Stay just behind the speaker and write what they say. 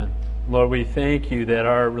Lord, we thank you that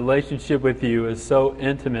our relationship with you is so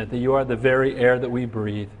intimate, that you are the very air that we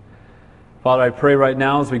breathe. Father, I pray right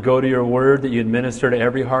now as we go to your word that you administer to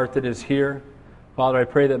every heart that is here. Father, I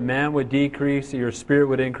pray that man would decrease, that your spirit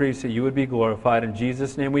would increase, that you would be glorified. In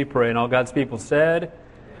Jesus' name we pray. And all God's people said,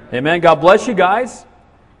 Amen. God bless you guys.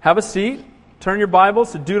 Have a seat. Turn your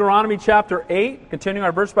Bibles to Deuteronomy chapter 8, continuing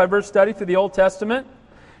our verse-by-verse study through the Old Testament.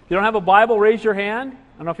 If you don't have a Bible, raise your hand.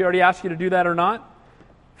 I don't know if he already asked you to do that or not.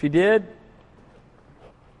 If you did,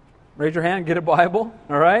 raise your hand, get a Bible,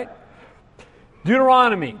 all right?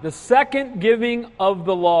 Deuteronomy, the second giving of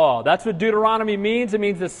the law. That's what Deuteronomy means. It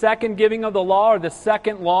means the second giving of the law, or the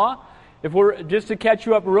second law. If we're just to catch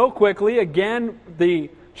you up real quickly, again, the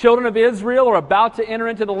children of Israel are about to enter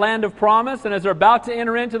into the land of promise, and as they're about to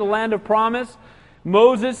enter into the land of promise,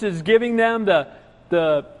 Moses is giving them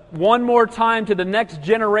the one more time to the next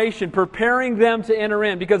generation, preparing them to enter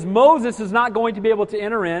in, because Moses is not going to be able to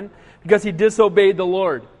enter in because he disobeyed the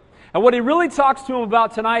Lord. And what he really talks to them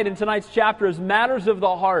about tonight in tonight's chapter is matters of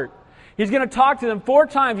the heart. He's going to talk to them 4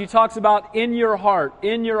 times. He talks about in your heart,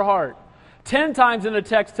 in your heart. 10 times in the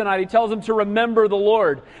text tonight, he tells them to remember the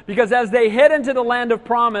Lord. Because as they head into the land of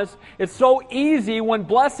promise, it's so easy when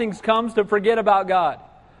blessings comes to forget about God.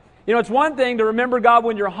 You know, it's one thing to remember God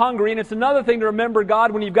when you're hungry, and it's another thing to remember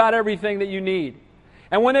God when you've got everything that you need.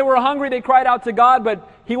 And when they were hungry, they cried out to God, but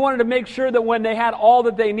He wanted to make sure that when they had all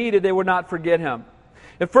that they needed, they would not forget Him.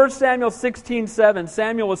 In 1 Samuel 16:7,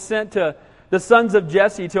 Samuel was sent to the sons of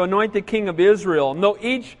Jesse to anoint the king of Israel. And though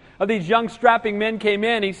each of these young strapping men came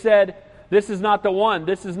in, he said, "This is not the one,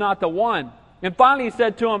 this is not the one." And finally he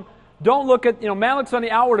said to him, don't look at, man looks on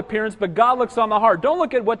the outward appearance, but God looks on the heart. Don't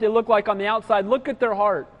look at what they look like on the outside, look at their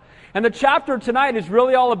heart. And the chapter tonight is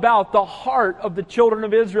really all about the heart of the children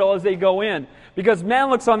of Israel as they go in. Because man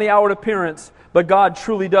looks on the outward appearance, but God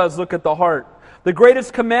truly does look at the heart. The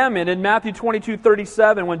greatest commandment in Matthew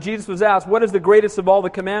 22:37, when Jesus was asked, what is the greatest of all the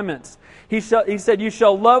commandments? He said, you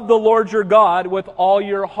shall love the Lord your God with all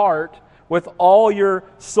your heart, with all your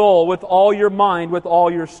soul, with all your mind, with all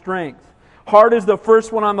your strength. Heart is the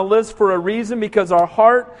first one on the list for a reason, because our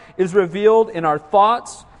heart is revealed in our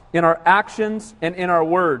thoughts, in our actions, and in our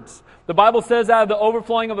words. The Bible says out of the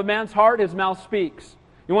overflowing of a man's heart, his mouth speaks.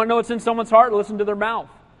 You want to know what's in someone's heart? Listen to their mouth.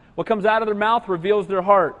 What comes out of their mouth reveals their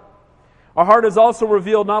heart. Our heart is also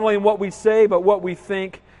revealed not only in what we say, but what we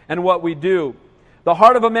think and what we do. The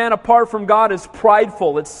heart of a man apart from God is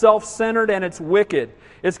prideful, it's self-centered, and it's wicked.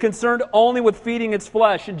 It's concerned only with feeding its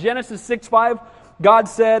flesh. In Genesis 6:5, God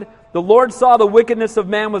said, the Lord saw the wickedness of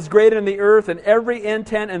man was great in the earth, and every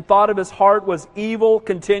intent and thought of his heart was evil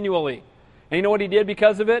continually. And you know what He did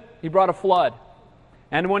because of it? He brought a flood.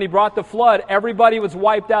 And when He brought the flood, everybody was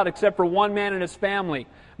wiped out except for one man and his family.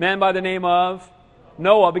 A man by the name of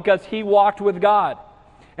Noah, because he walked with God.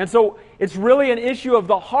 And so it's really an issue of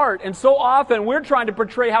the heart. And so often we're trying to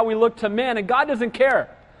portray how we look to men, and God doesn't care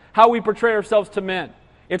how we portray ourselves to men.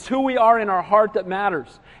 It's who we are in our heart that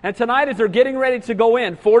matters. And tonight, as they're getting ready to go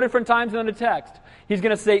in, 4 different times in the text, He's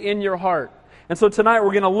going to say, in your heart. And so tonight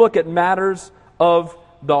we're going to look at matters of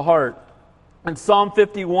the heart. In Psalm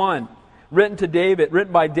 51, written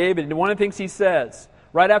by David, and one of the things he says,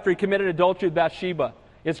 right after he committed adultery with Bathsheba,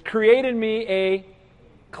 is, create in me a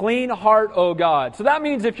clean heart, O God. So that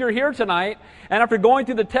means if you're here tonight, and after going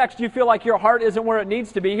through the text, you feel like your heart isn't where it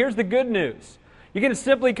needs to be, here's the good news. You can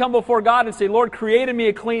simply come before God and say, Lord, create in me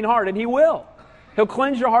a clean heart, and He will. He'll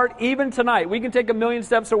cleanse your heart even tonight. We can take a million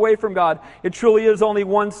steps away from God. It truly is only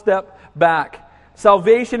one step back.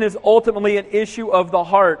 Salvation is ultimately an issue of the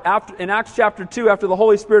heart. In Acts chapter 2, after the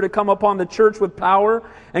Holy Spirit had come upon the church with power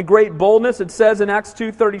and great boldness, it says in Acts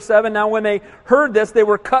 2:37, now when they heard this, they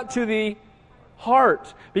were cut to the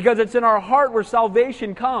heart. Because it's in our heart where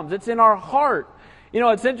salvation comes. It's in our heart. You know,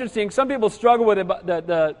 it's interesting. Some people struggle with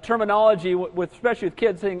the terminology, especially with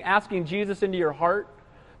kids, saying asking Jesus into your heart.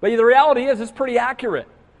 But the reality is, it's pretty accurate.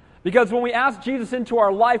 Because when we ask Jesus into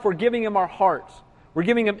our life, we're giving Him our hearts. We're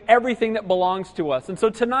giving Him everything that belongs to us. And so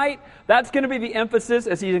tonight, that's going to be the emphasis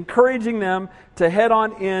as He's encouraging them to head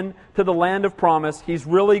on in to the land of promise. He's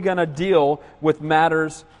really going to deal with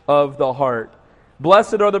matters of the heart.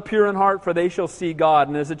 Blessed are the pure in heart, for they shall see God.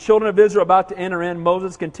 And as the children of Israel are about to enter in,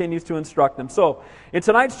 Moses continues to instruct them. So, in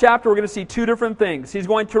tonight's chapter, we're going to see 2 different things. He's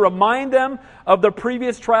going to remind them of the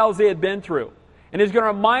previous trials they had been through. And He's going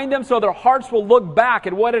to remind them so their hearts will look back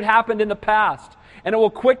at what had happened in the past. And it will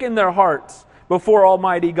quicken their hearts before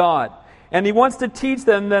Almighty God. And He wants to teach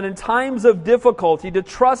them that in times of difficulty, to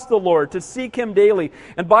trust the Lord, to seek Him daily.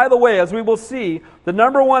 And by the way, as we will see, the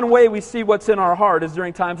number one way we see what's in our heart is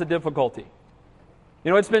during times of difficulty. You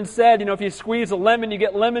know, it's been said, if you squeeze a lemon, you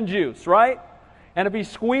get lemon juice, right? And if you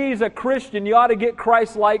squeeze a Christian, you ought to get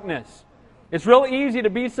Christ-likeness. It's real easy to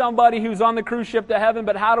be somebody who's on the cruise ship to heaven,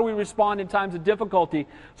 but how do we respond in times of difficulty?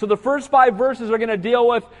 So the first 5 verses are going to deal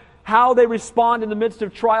with how they respond in the midst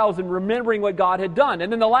of trials and remembering what God had done.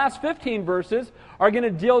 And then the last 15 verses are going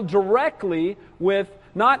to deal directly with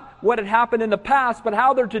not what had happened in the past, but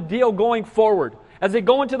how they're to deal going forward. As they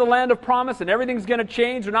go into the land of promise and everything's going to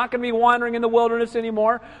change, they're not going to be wandering in the wilderness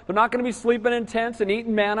anymore. They're not going to be sleeping in tents and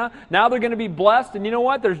eating manna. Now they're going to be blessed. And you know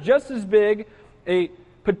what? There's just as big a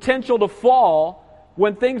potential to fall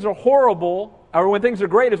when things are horrible or when things are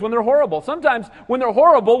great as when they're horrible. Sometimes when they're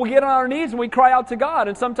horrible, we get on our knees and we cry out to God,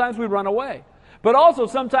 and sometimes we run away. But also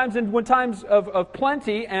sometimes when times of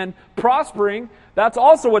plenty and prospering, that's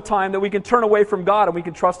also a time that we can turn away from God and we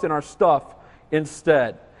can trust in our stuff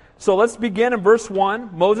instead. So let's begin in verse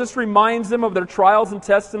 1. Moses reminds them of their trials and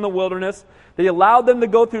tests in the wilderness. That He allowed them to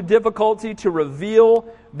go through difficulty to reveal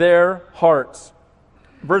their hearts.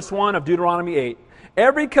 Verse 1 of Deuteronomy 8.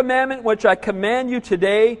 Every commandment which I command you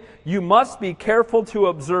today, you must be careful to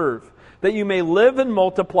observe, that you may live and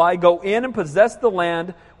multiply, go in and possess the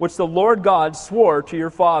land which the Lord God swore to your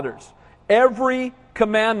fathers. Every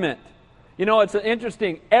commandment. You know, it's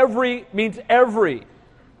interesting. Every means every.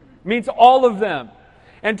 Means all of them.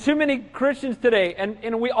 And too many Christians today,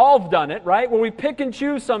 and we all have done it, right? Where we pick and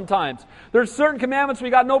choose sometimes. There's certain commandments we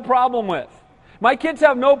got no problem with. My kids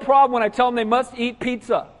have no problem when I tell them they must eat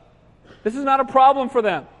pizza. This is not a problem for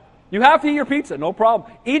them. You have to eat your pizza, no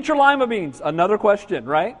problem. Eat your lima beans, another question,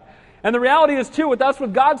 right? And the reality is too, with us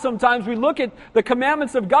with God sometimes, we look at the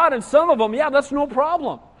commandments of God and some of them, yeah, that's no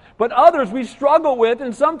problem. But others we struggle with,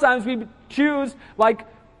 and sometimes we choose like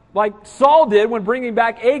Saul did when bringing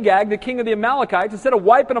back Agag, the king of the Amalekites. Instead of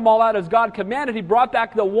wiping them all out as God commanded, he brought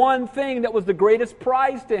back the one thing that was the greatest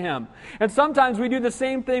prize to him. And sometimes we do the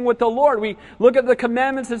same thing with the Lord. We look at the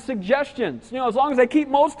commandments as suggestions. You know, as long as I keep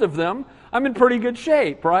most of them, I'm in pretty good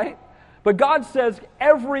shape, right? But God says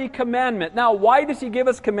every commandment. Now, why does He give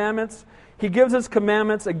us commandments? He gives us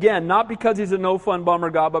commandments, again, not because He's a no-fun bummer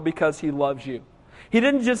God, but because He loves you. He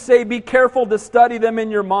didn't just say, be careful to study them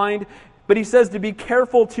in your mind, but He says to be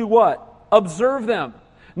careful to what? Observe them.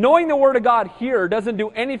 Knowing the Word of God here doesn't do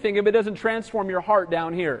anything if it doesn't transform your heart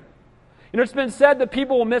down here. You know, it's been said that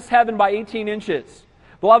people will miss heaven by 18 inches.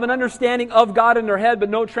 They'll have an understanding of God in their head, but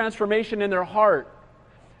no transformation in their heart.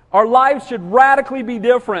 Our lives should radically be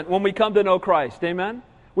different when we come to know Christ. Amen?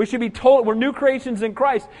 We should be told we're new creations in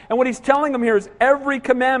Christ. And what He's telling them here is every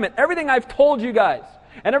commandment, everything I've told you guys,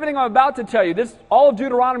 and everything I'm about to tell you, this all of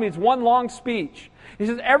Deuteronomy is one long speech. He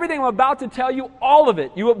says, everything I'm about to tell you, all of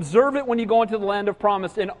it, you observe it when you go into the land of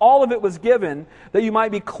promise, and all of it was given that you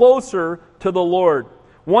might be closer to the Lord.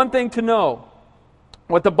 One thing to know,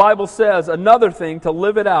 what the Bible says, another thing to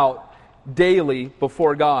live it out daily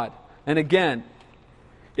before God. And again,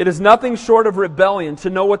 it is nothing short of rebellion to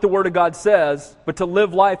know what the Word of God says, but to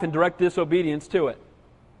live life in direct disobedience to it.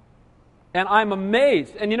 And I'm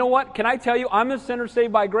amazed. And you know what? Can I tell you, I'm a sinner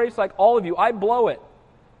saved by grace like all of you. I blow it.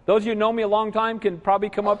 Those of you who know me a long time can probably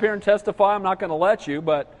come up here and testify. I'm not going to let you,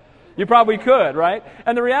 but you probably could, right?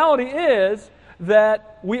 And the reality is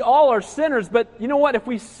that we all are sinners, but you know what? If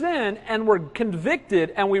we sin and we're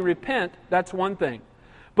convicted and we repent, that's one thing.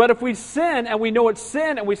 But if we sin and we know it's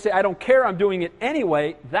sin and we say, I don't care, I'm doing it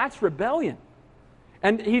anyway, that's rebellion.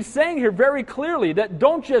 And He's saying here very clearly that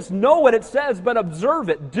don't just know what it says, but observe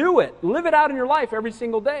it, do it, live it out in your life every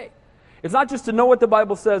single day. It's not just to know what the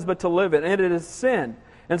Bible says, but to live it. And it is sin.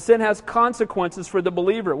 And sin has consequences for the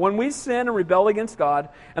believer. When we sin and rebel against God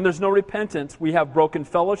and there's no repentance, we have broken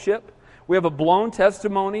fellowship, we have a blown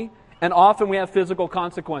testimony, and often we have physical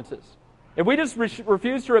consequences. If we just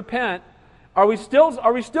refuse to repent, are we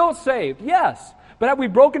still saved? Yes. But have we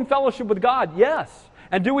broken fellowship with God? Yes.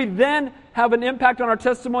 And do we then have an impact on our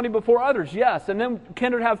testimony before others? Yes. And then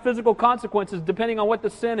can it have physical consequences depending on what the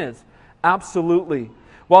sin is? Absolutely.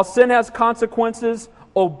 While sin has consequences,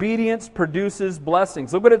 obedience produces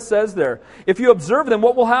blessings. Look what it says there. If you observe them,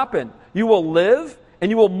 what will happen? You will live,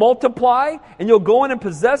 and you will multiply, and you'll go in and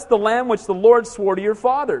possess the land which the Lord swore to your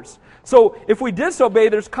fathers. So if we disobey,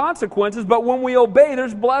 there's consequences, but when we obey,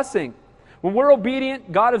 there's blessing. When we're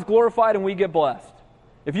obedient, God is glorified and we get blessed.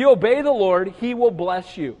 If you obey the Lord, He will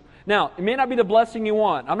bless you. Now, it may not be the blessing you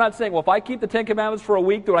want. I'm not saying, well, if I keep the 10 Commandments for a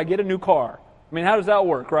week, do I get a new car? I mean, how does that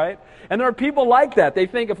work, right? And there are people like that. They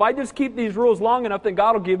think, if I just keep these rules long enough, then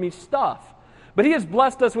God will give me stuff. But He has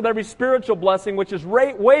blessed us with every spiritual blessing, which is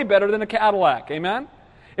way better than a Cadillac. Amen?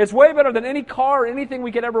 It's way better than any car or anything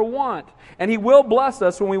we could ever want. And He will bless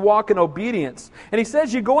us when we walk in obedience. And He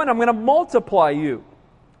says, you go in, I'm going to multiply you.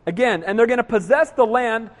 Again, and they're going to possess the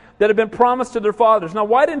land that had been promised to their fathers. Now,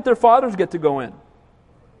 why didn't their fathers get to go in?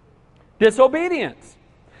 Disobedience.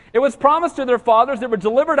 It was promised to their fathers. They were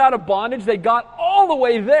delivered out of bondage. They got all the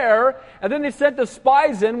way there, and then they sent the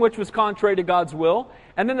spies in, which was contrary to God's will.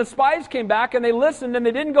 And then the spies came back, and they listened, and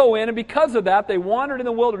they didn't go in, and because of that, they wandered in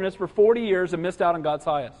the wilderness for 40 years and missed out on God's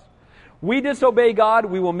highest. We disobey God,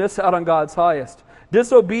 we will miss out on God's highest.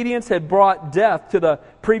 Disobedience had brought death to the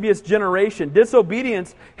previous generation.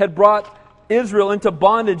 Disobedience had brought Israel into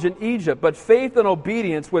bondage in Egypt, but faith and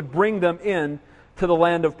obedience would bring them in to the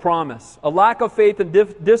land of promise. A lack of faith and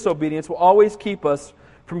disobedience will always keep us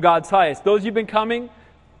from God's highest. Those of you who've been coming,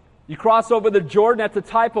 you cross over the Jordan, that's a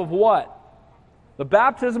type of what? The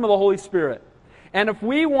baptism of the Holy Spirit. And if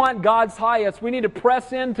we want God's highest, we need to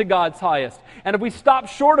press into God's highest. And if we stop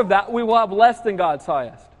short of that, we will have less than God's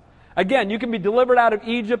highest. Again, you can be delivered out of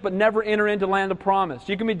Egypt but never enter into the land of promise.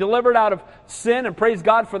 You can be delivered out of sin and praise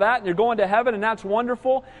God for that, and you're going to heaven, and that's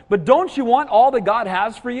wonderful. But don't you want all that God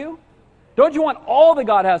has for you? Don't you want all that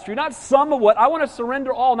God has for you? Not some of what. I want to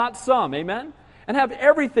surrender all, not some. Amen? And have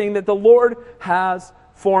everything that the Lord has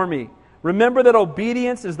for me. Remember that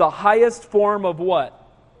obedience is the highest form of what?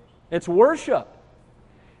 It's worship.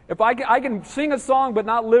 If I can sing a song but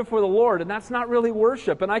not live for the Lord, and that's not really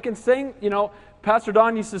worship. And I can sing, Pastor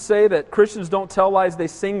Don used to say that Christians don't tell lies, they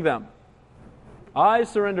sing them. I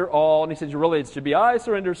surrender all. And he says, really, it should be, I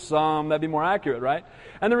surrender some. That'd be more accurate, right?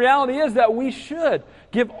 And the reality is that we should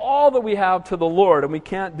give all that we have to the Lord, and we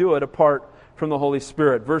can't do it apart from the Holy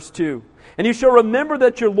Spirit. Verse 2. And you shall remember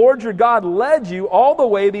that your Lord your God led you all the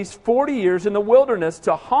way these 40 years in the wilderness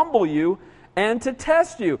to humble you and to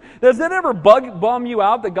test you. Does that ever bum you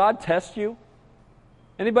out that God tests you?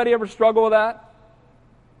 Anybody ever struggle with that?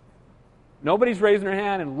 Nobody's raising their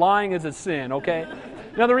hand, and lying is a sin, okay?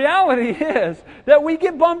 Now, the reality is that we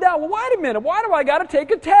get bummed out. Well, wait a minute. Why do I got to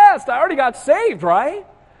take a test? I already got saved, right?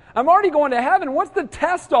 I'm already going to heaven. What's the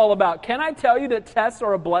test all about? Can I tell you that tests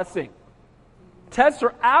are a blessing? Tests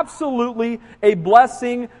are absolutely a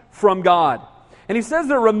blessing from God. And he says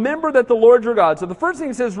there, remember that the Lord your God. So the first thing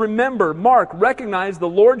he says, remember, mark, recognize the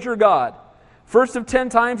Lord your God. First of 10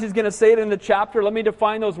 times he's going to say it in the chapter. Let me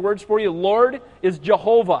define those words for you. Lord is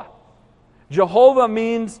Jehovah. Jehovah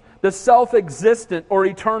means the self-existent or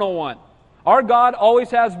eternal one. Our God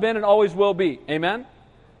always has been and always will be. Amen?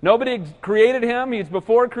 Nobody created him. He's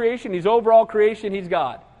before creation. He's over all creation. He's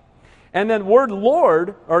God. And then word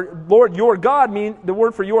Lord, or Lord your God, mean the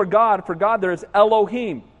word for your God, for God there is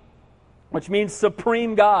Elohim, which means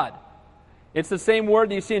supreme God. It's the same word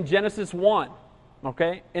that you see in Genesis 1.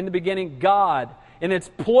 Okay? In the beginning, God. And it's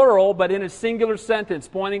plural, but in a singular sentence,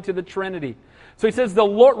 pointing to the Trinity. So he says,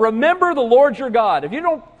 remember the Lord your God. If you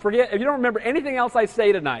don't remember anything else I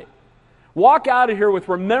say tonight, walk out of here with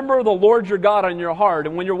remember the Lord your God on your heart.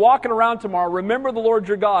 And when you're walking around tomorrow, remember the Lord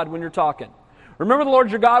your God when you're talking. Remember the Lord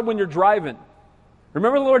your God when you're driving.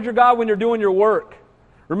 Remember the Lord your God when you're doing your work.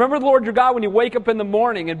 Remember the Lord your God when you wake up in the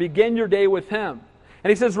morning and begin your day with Him. And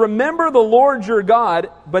he says, remember the Lord your God,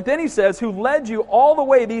 but then he says, who led you all the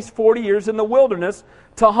way these 40 years in the wilderness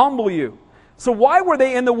to humble you. So why were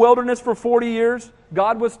they in the wilderness for 40 years?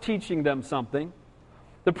 God was teaching them something.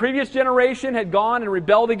 The previous generation had gone and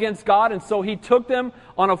rebelled against God, and so He took them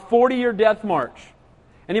on a 40-year death march.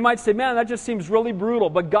 And you might say, man, that just seems really brutal.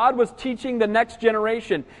 But God was teaching the next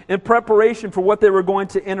generation in preparation for what they were going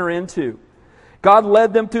to enter into. God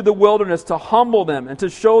led them through the wilderness to humble them and to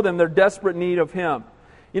show them their desperate need of Him.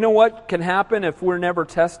 You know what can happen if we're never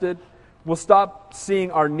tested? We'll stop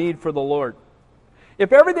seeing our need for the Lord.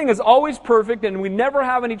 If everything is always perfect and we never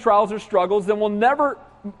have any trials or struggles, then we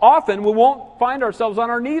won't find ourselves on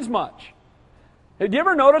our knees much. Have you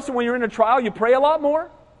ever noticed that when you're in a trial, you pray a lot more?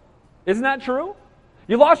 Isn't that true?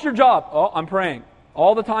 You lost your job. Oh, I'm praying.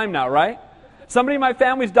 All the time now, right? Somebody in my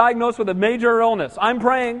family is diagnosed with a major illness. I'm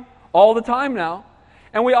praying all the time now.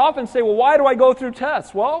 And we often say, well, why do I go through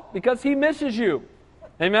tests? Well, because He misses you.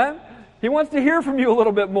 Amen? He wants to hear from you a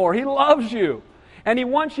little bit more. He loves you. And He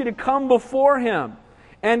wants you to come before Him.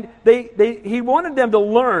 And He wanted them to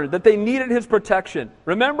learn that they needed His protection.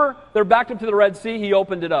 Remember, they're backed up to the Red Sea. He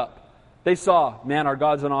opened it up. They saw, man, our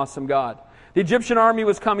God's an awesome God. The Egyptian army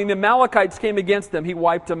was coming. The Amalekites came against them. He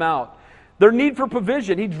wiped them out. Their need for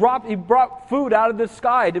provision. He brought food out of the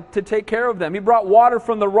sky to take care of them. He brought water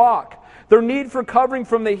from the rock. Their need for covering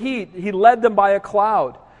from the heat. He led them by a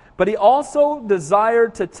cloud. But He also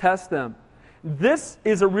desired to test them. This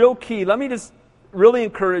is a real key. Let me just really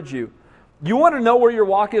encourage you. You want to know where your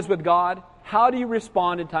walk is with God? How do you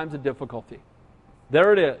respond in times of difficulty?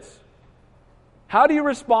 There it is. How do you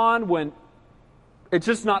respond when it's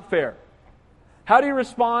just not fair? How do you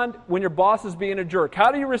respond when your boss is being a jerk?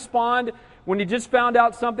 How do you respond when you just found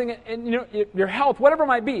out something and your health, whatever it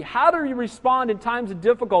might be? How do you respond in times of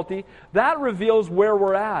difficulty? That reveals where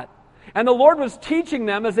we're at. And the Lord was teaching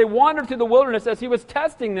them as they wandered through the wilderness, as He was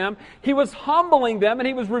testing them, He was humbling them, and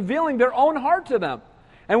He was revealing their own heart to them.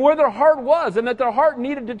 And where their heart was, and that their heart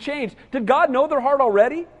needed to change. Did God know their heart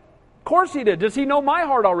already? Of course He did. Does He know my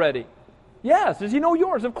heart already? Yes. Does He know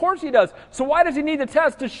yours? Of course He does. So why does He need the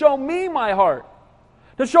test? To show me my heart.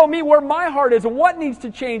 To show me where my heart is and what needs to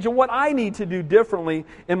change and what I need to do differently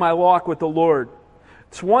in my walk with the Lord.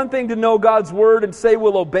 It's one thing to know God's Word and say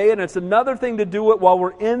we'll obey it, and it's another thing to do it while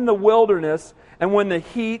we're in the wilderness and when the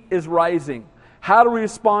heat is rising. How do we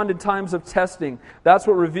respond in times of testing? That's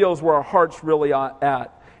what reveals where our heart's really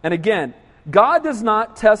at. And again, God does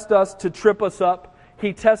not test us to trip us up.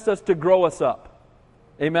 He tests us to grow us up.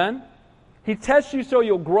 Amen? He tests you so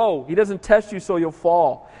you'll grow. He doesn't test you so you'll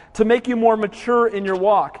fall. To make you more mature in your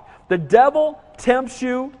walk. The devil tempts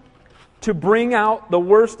you to bring out the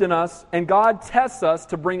worst in us, and God tests us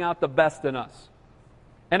to bring out the best in us.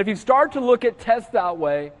 And if you start to look at tests that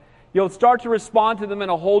way, you'll start to respond to them in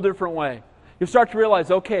a whole different way. You'll start to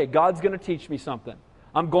realize, okay, God's going to teach me something.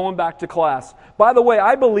 I'm going back to class. By the way,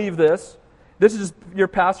 I believe this. This is your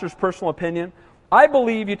pastor's personal opinion. I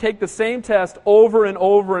believe you take the same test over and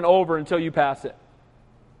over and over until you pass it.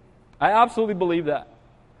 I absolutely believe that.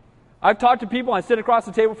 I've talked to people, I sit across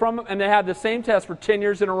the table from them, and they had the same test for 10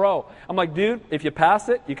 years in a row. I'm like, dude, if you pass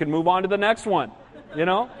it, you can move on to the next one,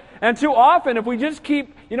 And too often, if we just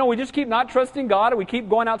keep not trusting God, and we keep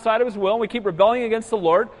going outside of His will, and we keep rebelling against the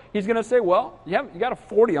Lord, He's going to say, well, you got a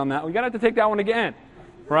 40 on that. We're going to have to take that one again,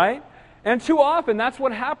 right? And too often, that's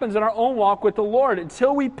what happens in our own walk with the Lord.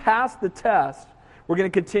 Until we pass the test, we're going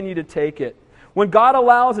to continue to take it. When God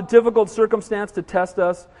allows a difficult circumstance to test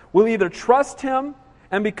us, we'll either trust Him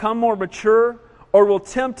and become more mature, or we'll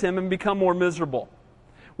tempt Him and become more miserable.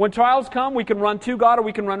 When trials come, we can run to God or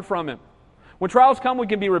we can run from Him. When trials come, we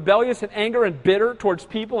can be rebellious and angry and bitter towards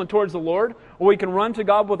people and towards the Lord, or we can run to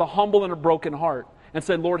God with a humble and a broken heart and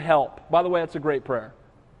say, Lord, help. By the way, that's a great prayer.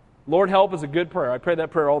 Lord, help is a good prayer. I pray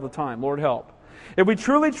that prayer all the time. Lord, help. If we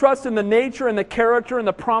truly trust in the nature and the character and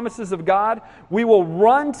the promises of God, we will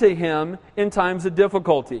run to Him in times of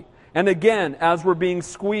difficulty. And again, as we're being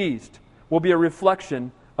squeezed, will be a reflection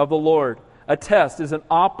of the Lord. A test is an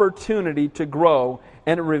opportunity to grow,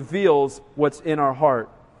 and it reveals what's in our heart.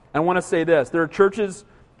 I want to say this. There are churches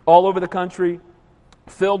all over the country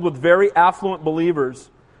filled with very affluent believers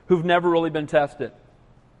who've never really been tested.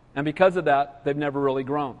 And because of that, they've never really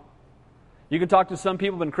grown. You can talk to some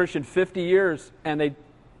people who've been Christian 50 years, and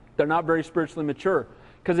they're not very spiritually mature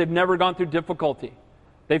because they've never gone through difficulty.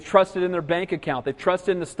 They've trusted in their bank account. They've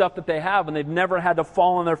trusted in the stuff that they have, and they've never had to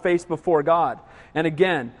fall on their face before God. And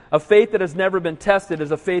again, a faith that has never been tested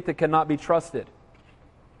is a faith that cannot be trusted.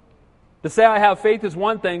 To say I have faith is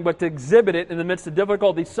one thing, but to exhibit it in the midst of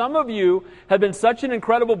difficulty. Some of you have been such an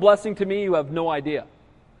incredible blessing to me, you have no idea.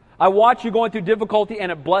 I watch you going through difficulty,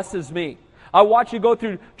 and it blesses me. I watch you go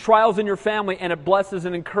through trials in your family, and it blesses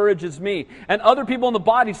and encourages me. And other people in the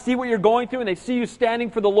body see what you're going through, and they see you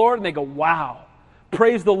standing for the Lord, and they go, wow.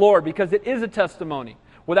 Praise the Lord, because it is a testimony.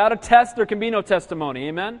 Without a test, there can be no testimony.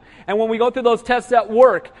 Amen? And when we go through those tests at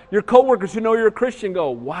work, your coworkers who know you're a Christian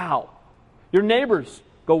go, wow. Your neighbors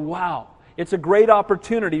go, wow. It's a great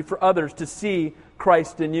opportunity for others to see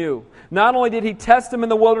Christ in you. Not only did He test them in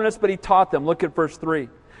the wilderness, but He taught them. Look at verse 3.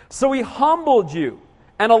 So He humbled you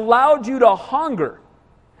and allowed you to hunger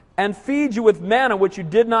and feed you with manna which you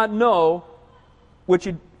did not know,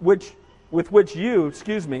 manna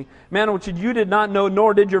which you did not know,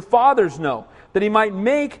 nor did your fathers know, that He might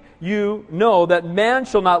make you know that man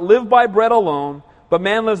shall not live by bread alone, but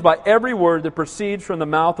man lives by every word that proceeds from the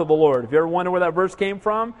mouth of the Lord. If you ever wonder where that verse came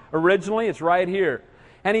from, originally it's right here.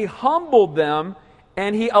 And He humbled them,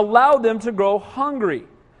 and He allowed them to grow hungry.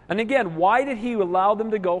 And again, why did He allow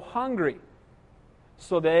them to go hungry?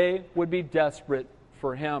 So they would be desperate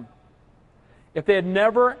for Him. If they had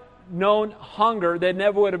never known hunger, they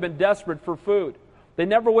never would have been desperate for food. They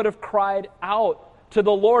never would have cried out to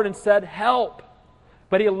the Lord and said, help.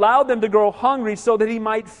 But He allowed them to grow hungry so that He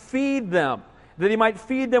might feed them, that He might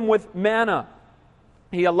feed them with manna.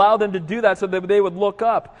 He allowed them to do that so that they would look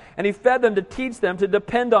up. And He fed them to teach them to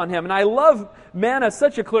depend on Him. And I love manna,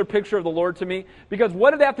 such a clear picture of the Lord to me, because what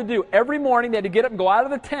did they have to do? Every morning they had to get up and go out of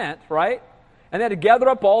the tent, right? And they had to gather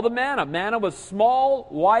up all the manna. Manna was small,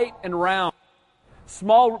 white, and round.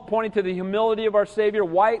 Small, pointing to the humility of our Savior.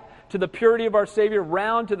 White, to the purity of our Savior.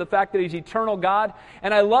 Round, to the fact that He's eternal God.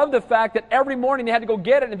 And I love the fact that every morning they had to go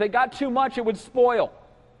get it. And if they got too much, it would spoil.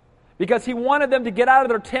 because He wanted them to get out of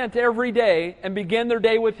their tent every day and begin their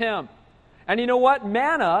day with Him. And you know what?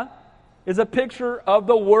 Manna is a picture of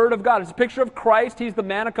the Word of God. It's a picture of Christ. He's the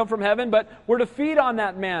manna come from heaven, but we're to feed on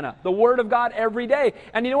that manna, the Word of God, every day.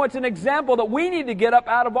 And you know, it's an example that we need to get up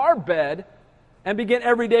out of our bed and begin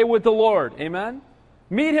every day with the Lord. Amen?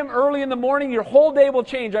 Meet Him early in the morning. Your whole day will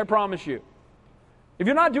change, I promise you. If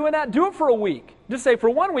you're not doing that, do it for a week. Just say, for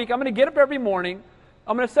 1 week, I'm going to get up every morning.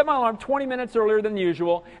 I'm going to set my alarm 20 minutes earlier than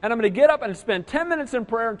usual, and I'm going to get up and spend 10 minutes in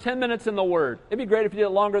prayer and 10 minutes in the Word. It'd be great if you did it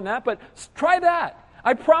longer than that, but try that.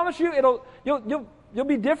 I promise you, you'll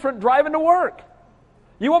be different driving to work.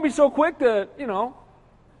 You won't be so quick to,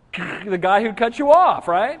 the guy who cut you off,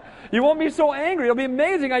 right? You won't be so angry. It'll be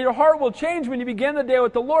amazing how your heart will change when you begin the day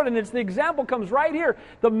with the Lord. And the example comes right here.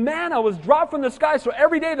 The manna was dropped from the sky, so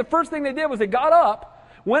every day the first thing they did was they got up,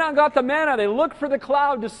 went out and got the manna. They looked for the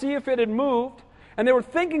cloud to see if it had moved, and they were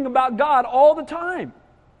thinking about God all the time.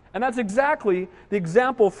 And that's exactly the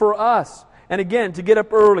example for us. And again, to get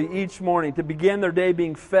up early each morning, to begin their day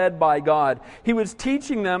being fed by God. He was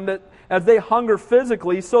teaching them that as they hunger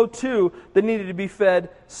physically, so too they needed to be fed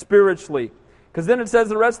spiritually. Because then it says in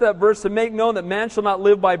the rest of that verse, to make known that man shall not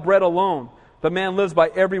live by bread alone, but man lives by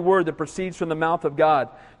every word that proceeds from the mouth of God.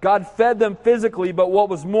 God fed them physically, but what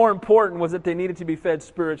was more important was that they needed to be fed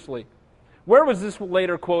spiritually. Where was this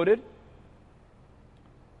later quoted?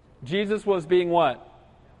 Jesus was being what?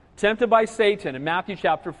 Tempted by Satan in Matthew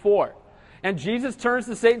chapter 4. And Jesus turns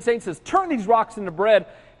to Satan. Satan says, turn these rocks into bread.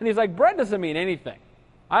 And he's like, bread doesn't mean anything.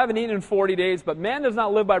 I haven't eaten in 40 days, but man does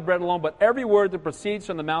not live by bread alone, but every word that proceeds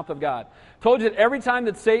from the mouth of God. Told you that every time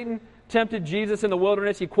that Satan tempted Jesus in the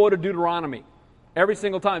wilderness, he quoted Deuteronomy. Every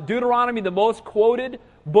single time. Deuteronomy, the most quoted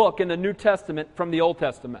book in the New Testament from the Old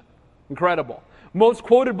Testament. Incredible. Most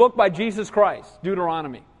quoted book by Jesus Christ,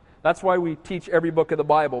 Deuteronomy. That's why we teach every book of the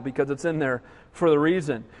Bible, because it's in there for the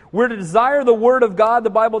reason. We're to desire the Word of God, the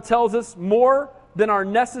Bible tells us, more than our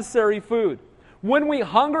necessary food. When we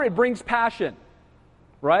hunger, it brings passion.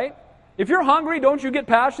 Right? If you're hungry, don't you get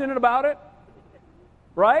passionate about it?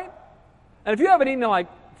 Right? And if you haven't eaten in like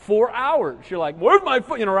 4 hours, you're like, where's my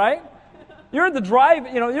food? Right? You're at the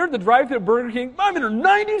drive-thru at Burger King. I'm in there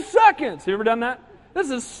 90 seconds. Have you ever done that?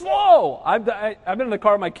 This is slow. I've been in the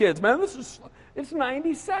car with my kids. Man, this is slow. It's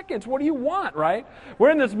 90 seconds. What do you want, right?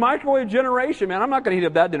 We're in this microwave generation, man. I'm not going to heat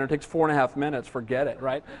up that dinner. It takes 4.5 minutes. Forget it,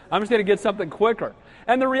 right? I'm just going to get something quicker.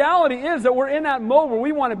 And the reality is that we're in that mode where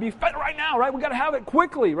we want to be fed right now, right? We've got to have it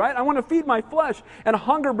quickly, right? I want to feed my flesh. And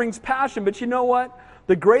hunger brings passion. But you know what?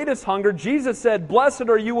 The greatest hunger, Jesus said, blessed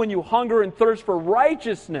are you when you hunger and thirst for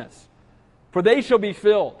righteousness, for they shall be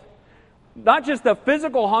filled. Not just a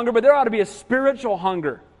physical hunger, but there ought to be a spiritual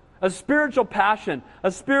hunger. A spiritual passion,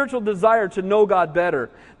 a spiritual desire to know God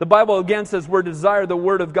better. The Bible again says we're to desire the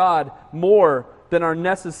Word of God more than our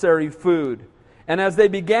necessary food. And as they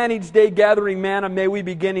began each day gathering manna, may we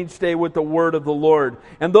begin each day with the Word of the Lord.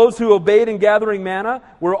 And those who obeyed in gathering manna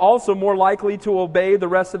were also more likely to obey the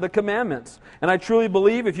rest of the commandments. And I truly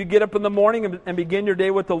believe if you get up in the morning and begin your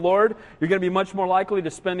day with the Lord, you're going to be much more likely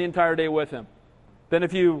to spend the entire day with Him than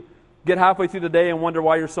if you get halfway through the day and wonder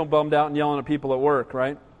why you're so bummed out and yelling at people at work,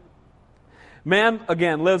 right? Man,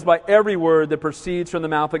 again, lives by every word that proceeds from the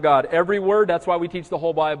mouth of God. Every word, that's why we teach the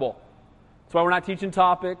whole Bible. That's why we're not teaching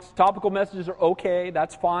topics. Topical messages are okay,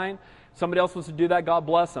 that's fine. Somebody else wants to do that, God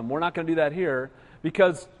bless them. We're not going to do that here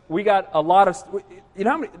because we got a lot of,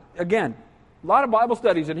 a lot of Bible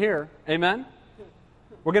studies in here. Amen?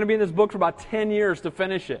 We're going to be in this book for about 10 years to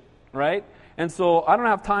finish it, right? And so I don't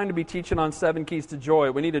have time to be teaching on 7 keys to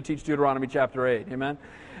joy. We need to teach Deuteronomy chapter 8. Amen?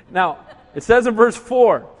 Now, it says in verse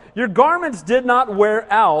 4, your garments did not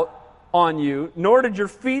wear out on you, nor did your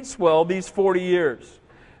feet swell these 40 years.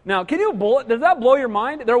 Now, does that blow your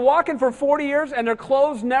mind? They're walking for 40 years and their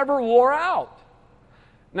clothes never wore out.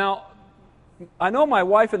 Now, I know my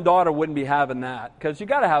wife and daughter wouldn't be having that because you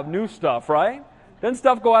got to have new stuff, right? Doesn't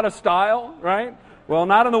stuff go out of style, right? Well,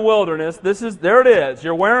 not in the wilderness. There it is.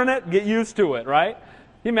 You're wearing it, get used to it, right? Can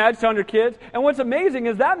you imagine telling your kids? And what's amazing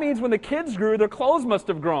is that means when the kids grew, their clothes must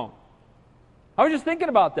have grown. I was just thinking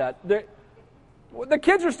about that. The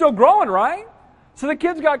kids are still growing, right? So the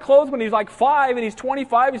kid's got clothes when he's like 5 and he's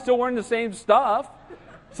 25, he's still wearing the same stuff.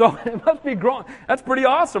 So it must be growing. That's pretty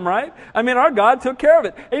awesome, right? I mean, our God took care of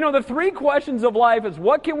it. The 3 questions of life is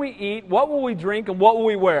what can we eat, what will we drink, and what will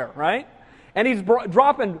we wear, right? And he's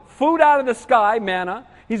dropping food out of the sky, manna.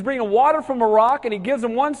 He's bringing water from a rock, and he gives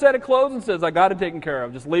them 1 set of clothes and says, I got it taken care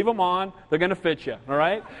of. Just leave them on. They're going to fit you, all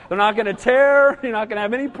right? They're not going to tear. You're not going to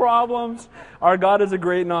have any problems. Our God is a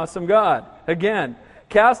great and awesome God. Again,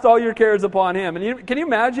 cast all your cares upon Him. And can you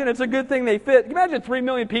imagine? It's a good thing they fit. Can you imagine 3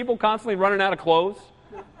 million people constantly running out of clothes?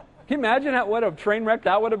 Can you imagine what a train wreck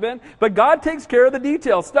that would have been? But God takes care of the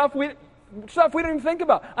details, stuff we don't even think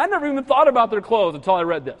about. I never even thought about their clothes until I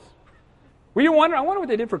read this. Were you wondering? I wonder what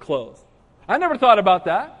they did for clothes. I never thought about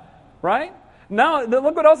that, right? Now,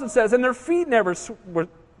 look what else it says. And their feet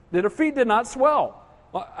did not swell.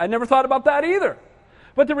 Well, I never thought about that either.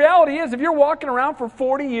 But the reality is, if you're walking around for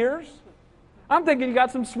 40 years, I'm thinking you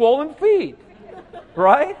got some swollen feet,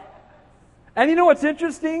 right? And you know what's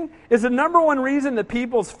interesting? Is the number one reason that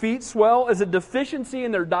people's feet swell is a deficiency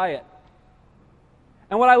in their diet.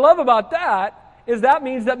 And what I love about that is that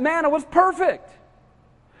means that manna was perfect.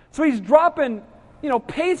 So he's dropping,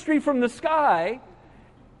 pastry from the sky,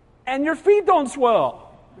 and your feet don't swell.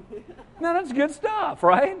 Now, that's good stuff,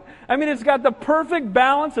 right? I mean, it's got the perfect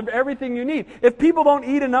balance of everything you need. If people don't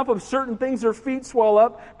eat enough of certain things, their feet swell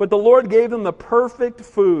up, but the Lord gave them the perfect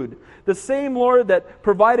food. The same Lord that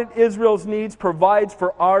provided Israel's needs provides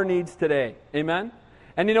for our needs today. Amen?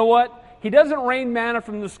 And you know what? He doesn't rain manna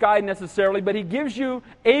from the sky necessarily, but He gives you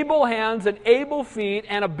able hands and able feet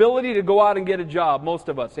and ability to go out and get a job, most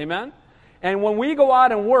of us. Amen? And when we go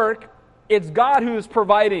out and work, it's God who is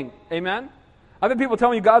providing. Amen? I've had people tell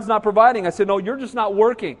me God's not providing. I said, no, you're just not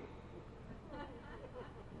working.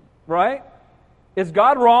 Right? Is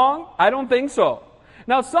God wrong? I don't think so.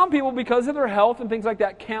 Now, some people, because of their health and things like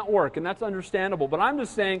that, can't work, and that's understandable. But I'm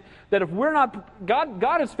just saying that if we're not,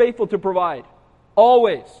 God is faithful to provide.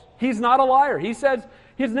 Always. He's not a liar. He says,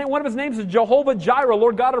 one of His names is Jehovah Jireh,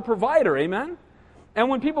 Lord God, our provider. Amen? And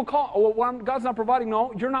when people call, well, God's not providing,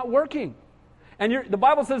 no, you're not working. And the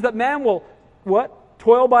Bible says that man will, what?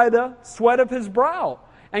 Toil by the sweat of his brow.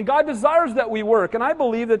 And God desires that we work. And I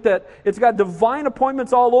believe that it's got divine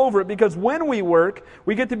appointments all over it, because when we work,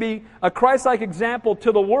 we get to be a Christ-like example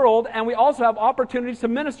to the world, and we also have opportunities to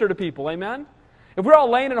minister to people. Amen? If we're all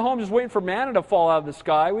laying at home just waiting for manna to fall out of the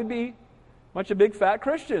sky, we'd be a bunch of big fat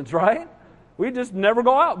Christians, right? We'd just never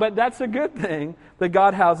go out. But that's a good thing that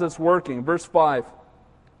God has us working. Verse 5.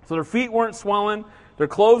 So their feet weren't swelling. Their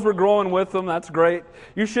clothes were growing with them. That's great.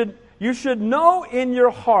 You should know in your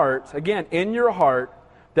heart, again, in your heart,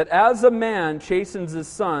 that as a man chastens his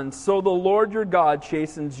son, so the Lord your God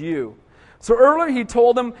chastens you. So earlier He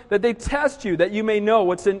told them that they test you, that you may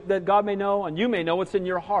know that God may know, and you may know what's in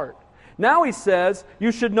your heart. Now He says,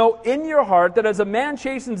 you should know in your heart that as a man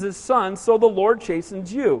chastens his son, so the Lord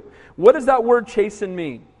chastens you. What does that word chasten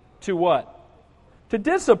mean? To what? To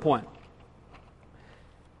discipline.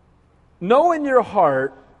 Know in your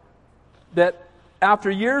heart that after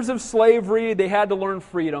years of slavery, they had to learn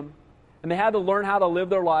freedom. And they had to learn how to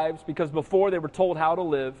live their lives, because before they were told how to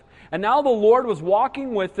live. And now the Lord was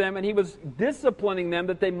walking with them, and He was disciplining them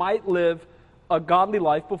that they might live a godly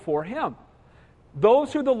life before Him.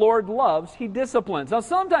 Those who the Lord loves, He disciplines. Now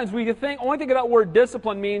sometimes we only think of that word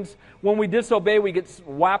discipline means when we disobey, we get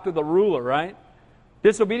whacked with a ruler, right?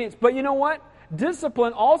 Disobedience. But you know what?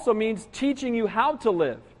 Discipline also means teaching you how to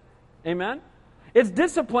live. Amen? It's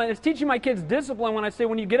discipline. It's teaching my kids discipline when I say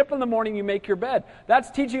when you get up in the morning, you make your bed.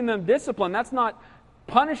 That's teaching them discipline. That's not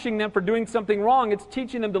punishing them for doing something wrong. It's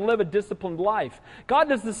teaching them to live a disciplined life. God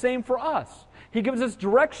does the same for us. He gives us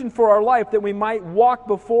direction for our life that we might walk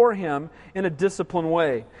before Him in a disciplined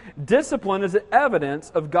way. Discipline is evidence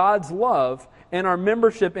of God's love and our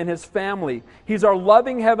membership in His family. He's our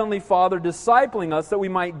loving Heavenly Father discipling us that we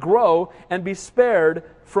might grow and be spared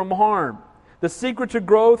from harm. The secret to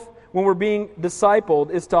growth when we're being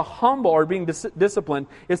discipled is to humble, or being disciplined,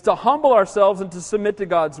 is to humble ourselves and to submit to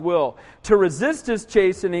God's will. To resist His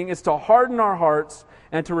chastening is to harden our hearts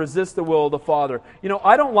and to resist the will of the Father.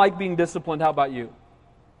 I don't like being disciplined. How about you?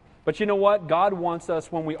 But you know what? God wants us,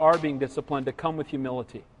 when we are being disciplined, to come with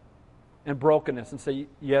humility and brokenness and say,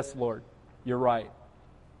 yes, Lord, you're right.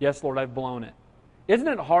 Yes, Lord, I've blown it. Isn't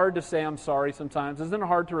it hard to say I'm sorry sometimes? Isn't it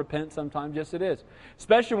hard to repent sometimes? Yes, it is.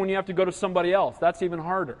 Especially when you have to go to somebody else. That's even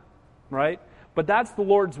harder. Right? But that's the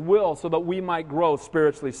Lord's will, so that we might grow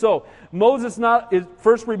spiritually. So, Moses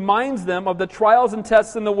first reminds them of the trials and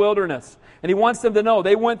tests in the wilderness. And he wants them to know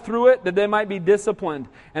they went through it, that they might be disciplined.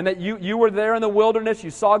 And that you were there in the wilderness,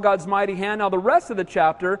 you saw God's mighty hand. Now the rest of the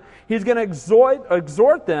chapter, he's going to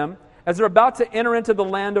exhort them as they're about to enter into the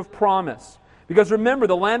land of promise. Because remember,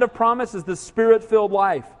 the land of promise is the Spirit-filled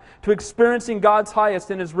life, to experiencing God's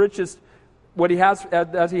highest and His richest what He has,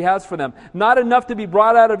 as He has for them. Not enough to be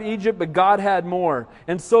brought out of Egypt, but God had more.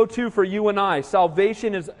 And so too for you and I.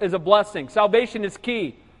 Salvation is a blessing. Salvation is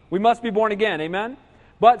key. We must be born again. Amen?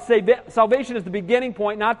 But salvation is the beginning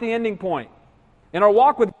point, not the ending point. In our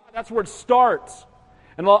walk with God, that's where it starts.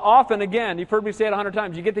 And often, again, you've heard me say it 100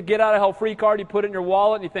 times, you get the get out of hell free card, you put it in your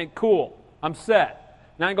wallet, and you think, cool, I'm set.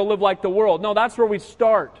 Now I can go live like the world. No, that's where we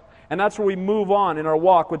start. And that's where we move on in our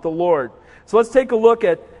walk with the Lord. So let's take a look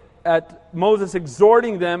at Moses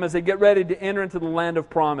exhorting them as they get ready to enter into the land of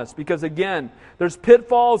promise. Because again, there's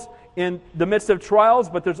pitfalls in the midst of trials,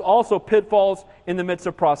 but there's also pitfalls in the midst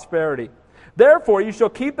of prosperity. Therefore, you shall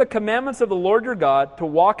keep the commandments of the Lord your God, to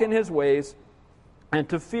walk in His ways and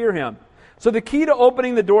to fear Him. So the key to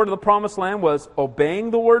opening the door to the promised land was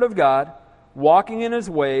obeying the Word of God, walking in His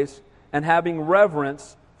ways, and having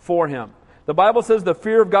reverence for Him. The Bible says the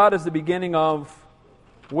fear of God is the beginning of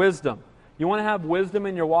wisdom. You want to have wisdom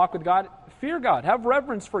in your walk with God? Fear God. Have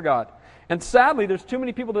reverence for God. And sadly, there's too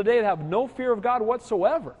many people today that have no fear of God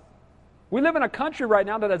whatsoever. We live in a country right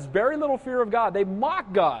now that has very little fear of God. They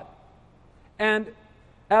mock God. And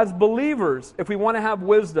as believers, if we want to have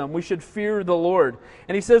wisdom, we should fear the Lord.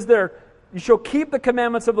 And He says there, you shall keep the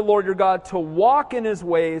commandments of the Lord your God, to walk in His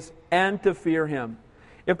ways and to fear Him.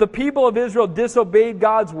 If the people of Israel disobeyed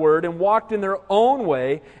God's word and walked in their own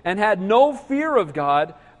way and had no fear of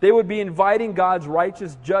God, they would be inviting God's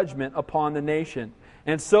righteous judgment upon the nation.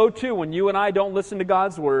 And so too, when you and I don't listen to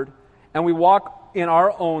God's word and we walk in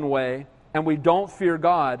our own way and we don't fear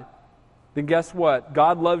God, then guess what?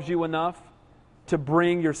 God loves you enough to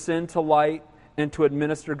bring your sin to light and to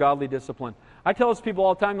administer godly discipline. I tell those people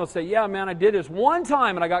all the time, they'll say, yeah, man, I did this one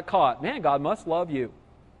time and I got caught. Man, God must love you.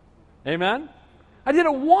 Amen? I did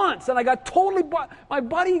it once and I got totally, my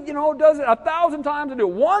buddy, does it 1,000 times. I do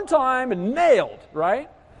it one time and nailed, right?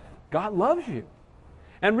 God loves you.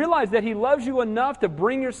 And realize that He loves you enough to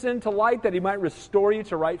bring your sin to light that He might restore you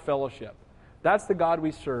to right fellowship. That's the God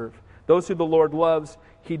we serve. Those who the Lord loves,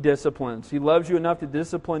 He disciplines. He loves you enough to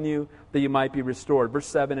discipline you that you might be restored. Verse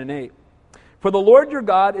 7 and 8. For the Lord your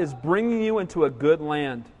God is bringing you into a good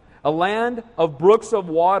land, a land of brooks of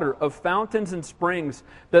water, of fountains and springs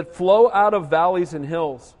that flow out of valleys and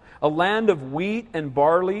hills, a land of wheat and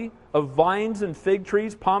barley, of vines and fig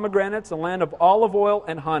trees, pomegranates, a land of olive oil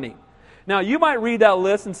and honey. Now, you might read that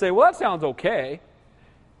list and say, well, that sounds okay.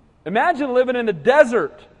 Imagine living in the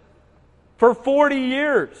desert for 40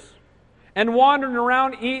 years and wandering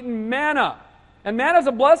around eating manna. And manna's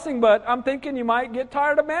a blessing, but I'm thinking you might get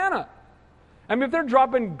tired of manna. I mean, if they're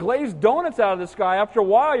dropping glazed donuts out of the sky, after a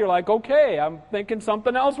while you're like, okay, I'm thinking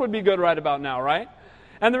something else would be good right about now, right?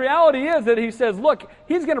 And the reality is that He says, look,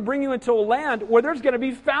 He's going to bring you into a land where there's going to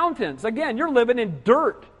be fountains. Again, you're living in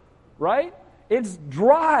dirt, right? It's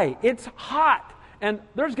dry, it's hot, and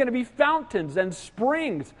there's going to be fountains and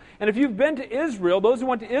springs. And if you've been to Israel, those who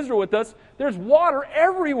went to Israel with us, there's water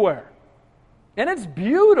everywhere. And it's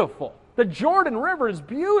beautiful. The Jordan River is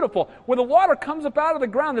beautiful. Where the water comes up out of the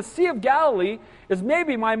ground, the Sea of Galilee is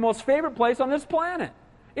maybe my most favorite place on this planet.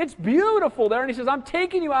 It's beautiful there. And He says, I'm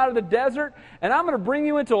taking you out of the desert, and I'm going to bring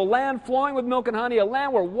you into a land flowing with milk and honey, a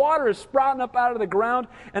land where water is sprouting up out of the ground.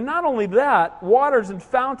 And not only that, waters and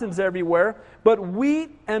fountains everywhere, but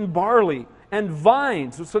wheat and barley and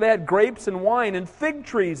vines. So they had grapes and wine and fig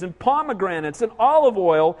trees and pomegranates and olive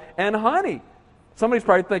oil and honey. Somebody's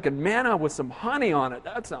probably thinking, manna with some honey on it.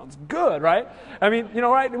 That sounds good, right? I mean,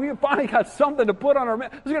 right? We finally got something to put on our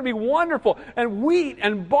manna. This is going to be wonderful. And wheat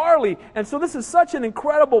and barley. And so this is such an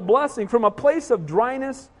incredible blessing, from a place of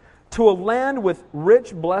dryness to a land with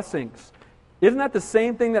rich blessings. Isn't that the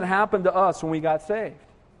same thing that happened to us when we got saved?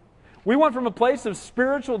 We went from a place of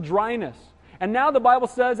spiritual dryness. And now the Bible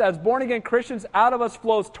says, as born-again Christians, out of us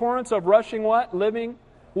flows torrents of rushing what? Living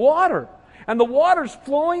water. And the water's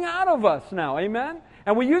flowing out of us now, amen?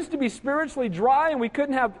 And we used to be spiritually dry, and we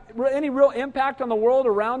couldn't have any real impact on the world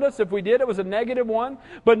around us. If we did, it was a negative one.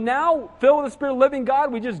 But now, filled with the Spirit of the living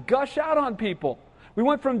God, we just gush out on people. We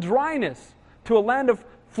went from dryness to a land of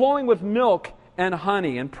flowing with milk and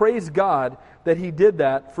honey. And praise God that He did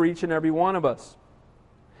that for each and every one of us.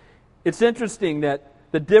 It's interesting that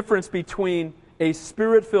the difference between a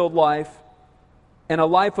Spirit-filled life and a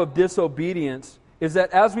life of disobedience is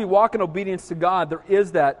that as we walk in obedience to God, there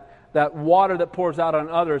is that water that pours out on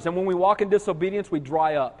others. And when we walk in disobedience, we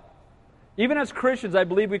dry up. Even as Christians, I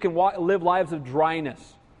believe we can live lives of dryness.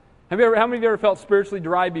 How many of you ever felt spiritually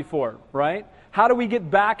dry before, right? How do we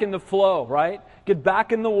get back in the flow, right? Get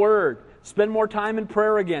back in the Word. Spend more time in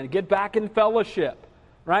prayer again. Get back in fellowship,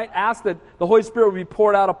 right? Ask that the Holy Spirit will be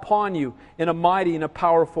poured out upon you in a mighty and a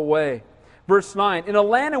powerful way. Verse 9, in a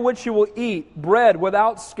land in which you will eat bread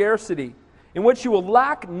without scarcity, in which you will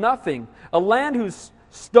lack nothing, a land whose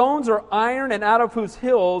stones are iron and out of whose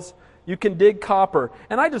hills you can dig copper.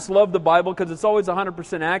 And I just love the Bible because it's always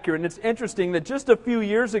 100% accurate. And it's interesting that just a few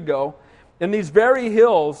years ago, in these very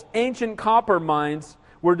hills, ancient copper mines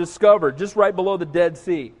were discovered just right below the Dead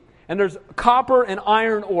Sea. And there's copper and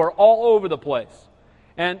iron ore all over the place.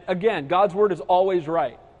 And again, God's Word is always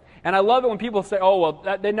right. And I love it when people say, oh,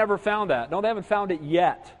 well, they never found that. No, they haven't found it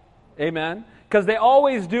yet. Amen? Because they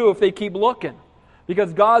always do if they keep looking.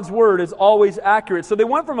 Because God's Word is always accurate. So they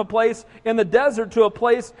went from a place in the desert to a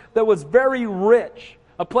place that was very rich.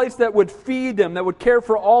 A place that would feed them, that would care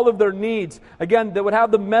for all of their needs. Again, that would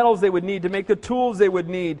have the metals they would need to make the tools they would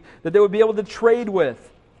need, that they would be able to trade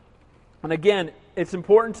with. And again, it's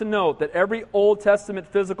important to note that every Old Testament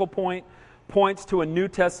physical point points to a New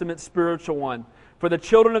Testament spiritual one. For the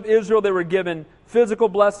children of Israel, they were given physical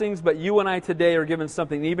blessings, but you and I today are given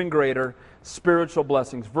something even greater, spiritual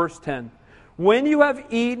blessings. Verse 10, when you have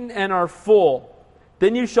eaten and are full,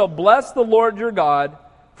 then you shall bless the Lord your God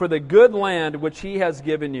for the good land which He has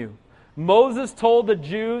given you. Moses told the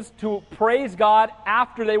Jews to praise God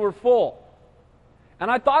after they were full. And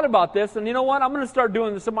I thought about this, and you know what? I'm going to start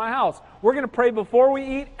doing this in my house. We're going to pray before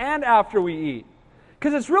we eat and after we eat.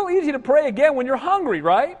 Because it's real easy to pray again when you're hungry,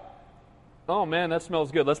 right? Oh man, that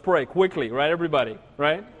smells good. Let's pray quickly, right, everybody?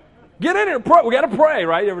 Right? Get in here, pray. We got to pray,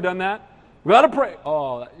 right? You ever done that? We got to pray.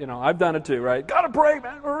 Oh, I've done it too, right? Got to pray,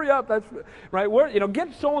 man. Hurry up. That's right.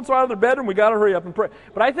 Get so-and-so out of their bedroom. We got to hurry up and pray.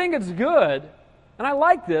 But I think it's good, and I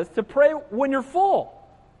like this, to pray when you're full.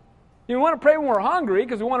 You want to pray when we're hungry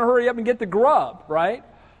because we want to hurry up and get the grub, right?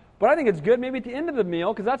 But I think it's good maybe at the end of the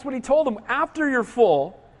meal, because that's what He told them. After you're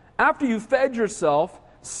full, after you fed yourself,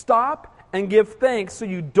 stop and give thanks so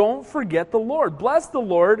you don't forget the Lord. Bless the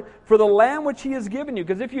Lord for the land which He has given you,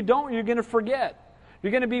 because if you don't, you're going to forget.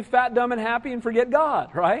 You're going to be fat, dumb, and happy and forget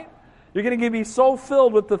God, right? You're going to be so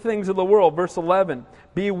filled with the things of the world. Verse 11,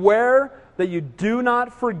 beware that you do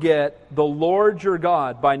not forget the Lord your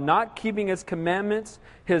God by not keeping His commandments,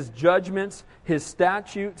 His judgments, His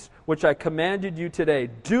statutes, which I commanded you today.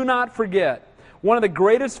 Do not forget. One of the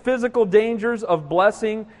greatest physical dangers of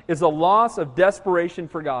blessing is a loss of desperation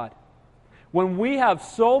for God. When we have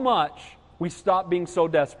so much, we stop being so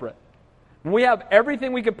desperate. When we have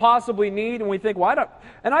everything we could possibly need, and we think, well, I don't...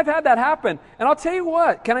 And I've had that happen. And I'll tell you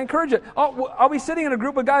what, can I encourage you? I'll be sitting in a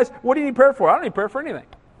group of guys, what do you need prayer for? I don't need prayer for anything.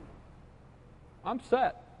 I'm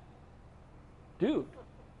set. Dude,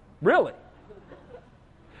 really?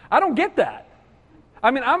 I don't get that. I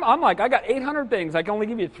mean, I'm like, I got 800 things. I can only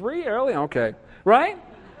give you 3? Early? Okay. Right?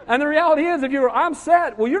 And the reality is, I'm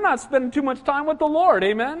set, well, you're not spending too much time with the Lord.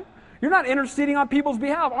 Amen? You're not interceding on people's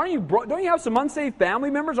behalf. Don't you have some unsaved family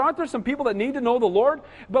members? Aren't there some people that need to know the Lord?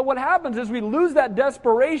 But what happens is we lose that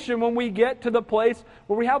desperation when we get to the place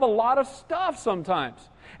where we have a lot of stuff sometimes.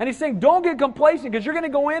 And He's saying, don't get complacent, because you're going to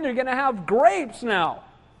go in and you're going to have grapes now.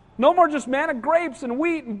 No more just manna, grapes and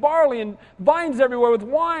wheat and barley and vines everywhere with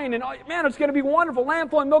wine. And man, it's going to be wonderful. Land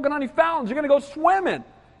flowing milk and honey fountains. You're going to go swimming.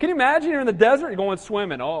 Can you imagine you're in the desert, you're going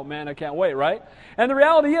swimming? Oh man, I can't wait, right? And the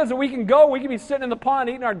reality is that we can be sitting in the pond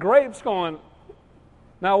eating our grapes going,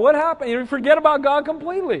 now what happened? You forget about God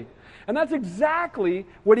completely. And that's exactly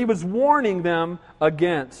what He was warning them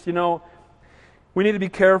against. We need to be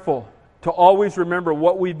careful to always remember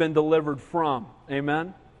what we've been delivered from.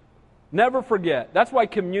 Amen? Never forget. That's why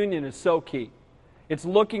communion is so key. It's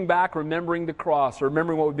looking back, remembering the cross, or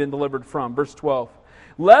remembering what we've been delivered from. Verse 12.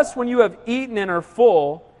 Lest when you have eaten and are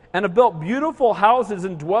full, and have built beautiful houses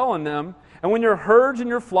and dwell in them, and when your herds and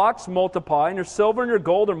your flocks multiply, and your silver and your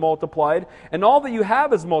gold are multiplied, and all that you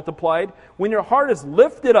have is multiplied, when your heart is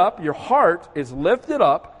lifted up,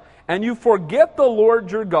 and you forget the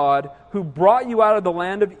Lord your God, who brought you out of the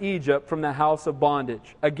land of Egypt from the house of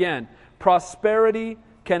bondage. Again, prosperity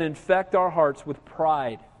can infect our hearts with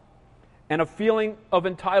pride and a feeling of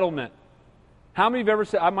entitlement. How many of you ever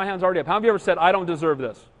said, my hand's already up, how many of you ever said, I don't deserve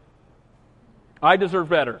this? I deserve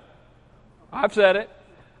better. I've said it.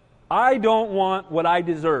 I don't want what I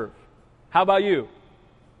deserve. How about you?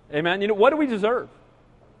 Amen? What do we deserve?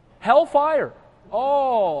 Hellfire.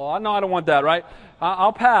 Oh, no, I don't want that, right?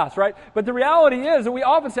 I'll pass, right? But the reality is that we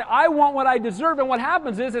often say, I want what I deserve. And what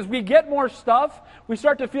happens is, as we get more stuff, we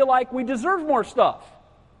start to feel like we deserve more stuff.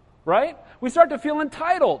 Right? We start to feel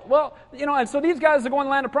entitled. Well, and so these guys that go in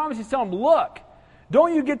the land of promise, He's telling them, look,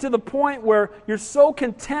 don't you get to the point where you're so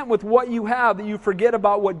content with what you have that you forget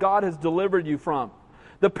about what God has delivered you from.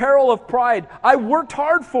 The peril of pride. I worked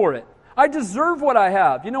hard for it. I deserve what I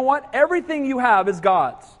have. You know what? Everything you have is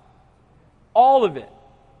God's. All of it.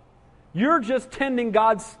 You're just tending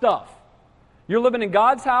God's stuff. You're living in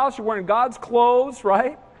God's house. You're wearing God's clothes,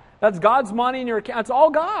 right? That's God's money in your account. It's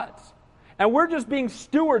all God's. And we're just being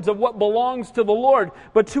stewards of what belongs to the Lord.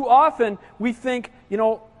 But too often we think,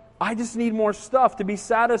 I just need more stuff to be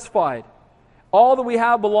satisfied. All that we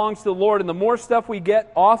have belongs to the Lord, and the more stuff we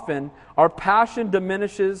get, often our passion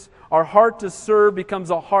diminishes, our heart to serve becomes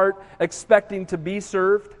a heart expecting to be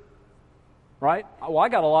served. Right? Well, I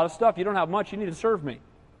got a lot of stuff. You don't have much. You need to serve me.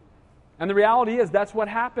 And the reality is that's what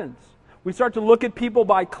happens. We start to look at people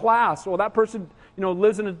by class. Well, that person,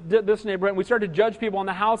 lives in this neighborhood. And we start to judge people on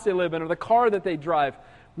the house they live in or the car that they drive.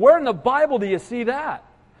 Where in the Bible do you see that?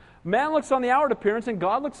 Man looks on the outward appearance and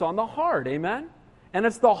God looks on the heart. Amen? And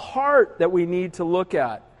it's the heart that we need to look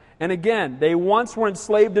at. And again, they once were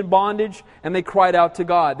enslaved in bondage and they cried out to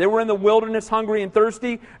God. They were in the wilderness hungry and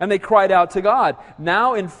thirsty and they cried out to God.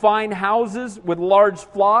 Now in fine houses with large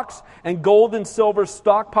flocks and gold and silver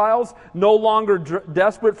stockpiles, no longer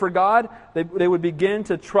desperate for God, they would begin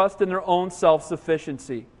to trust in their own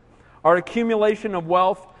self-sufficiency. Our accumulation of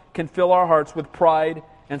wealth can fill our hearts with pride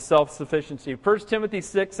and self-sufficiency. 1 Timothy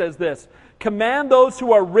 6 says this, "Command those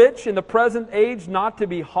who are rich in the present age not to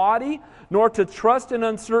be haughty, nor to trust in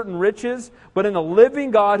uncertain riches, but in the living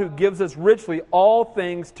God who gives us richly all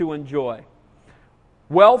things to enjoy."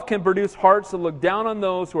 Wealth can produce hearts that look down on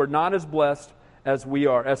those who are not as blessed as we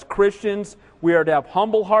are. As Christians, we are to have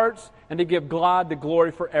humble hearts and to give God the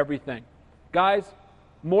glory for everything. Guys,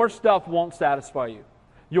 more stuff won't satisfy you.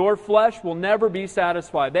 Your flesh will never be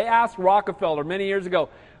satisfied. They asked Rockefeller many years ago,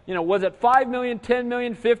 was it 5 million, 10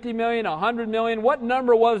 million, 50 million, 100 million? What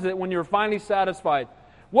number was it when you were finally satisfied?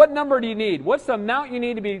 What number do you need? What's the amount you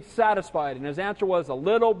need to be satisfied? And his answer was a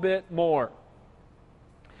little bit more.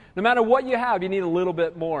 No matter what you have, you need a little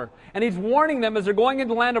bit more. And he's warning them as they're going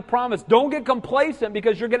into the land of promise, don't get complacent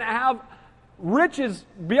because you're going to have riches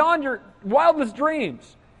beyond your wildest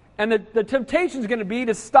dreams. And the temptation is going to be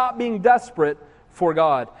to stop being desperate for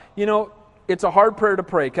God. It's a hard prayer to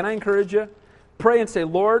pray. Can I encourage you? Pray and say,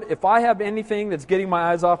 Lord, if I have anything that's getting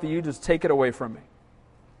my eyes off of you, just take it away from me.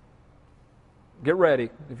 Get ready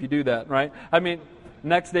if you do that, right?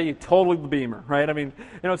 Next day you totally beamer, right?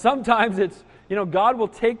 Sometimes it's, God will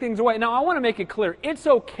take things away. Now, I want to make it clear. It's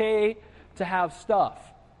okay to have stuff.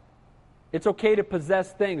 It's okay to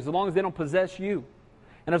possess things as long as they don't possess you.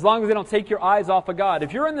 And as long as they don't take your eyes off of God.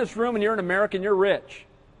 If you're in this room and you're an American, you're rich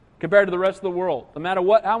compared to the rest of the world. No matter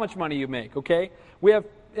how much money you make, okay? We have,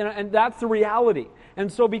 and that's the reality.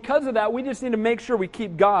 And so because of that, we just need to make sure we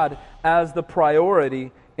keep God as the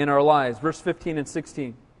priority in our lives. Verse 15 and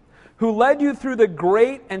 16. "Who led you through the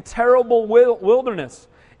great and terrible wilderness,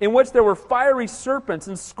 in which there were fiery serpents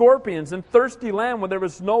and scorpions and thirsty land where there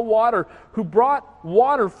was no water, who brought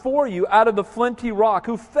water for you out of the flinty rock,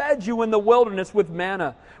 who fed you in the wilderness with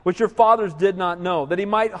manna, which your fathers did not know, that he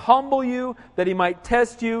might humble you, that he might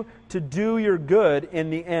test you, to do your good in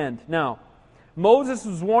the end." Now, Moses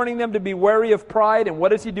was warning them to be wary of pride, and what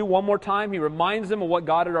does he do one more time? He reminds them of what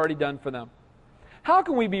God had already done for them. How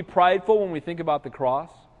can we be prideful when we think about the cross?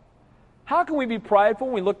 How can we be prideful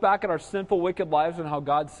when we look back at our sinful, wicked lives and how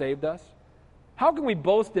God saved us? How can we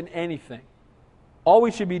boast in anything? All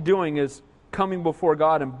we should be doing is coming before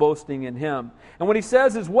God and boasting in Him. And what he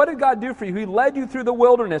says is, what did God do for you? He led you through the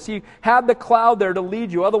wilderness. He had the cloud there to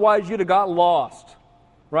lead you. Otherwise, you'd have got lost.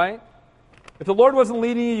 Right? If the Lord wasn't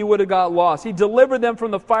leading you, you would have got lost. He delivered them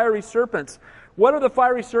from the fiery serpents. What are the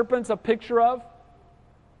fiery serpents a picture of?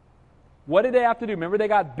 What did they have to do? Remember, they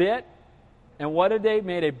got bit. And what did they?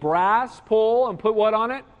 Made a brass pole and put what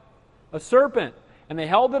on it? A serpent. And they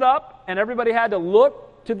held it up, and everybody had to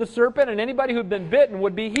look to the serpent, and anybody who'd been bitten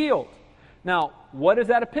would be healed. Now, what is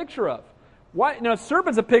that a picture of? A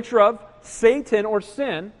serpent's a picture of Satan or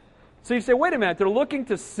sin. So you say, wait a minute, they're looking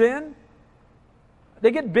to sin?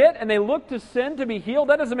 They get bit and they look to sin to be healed?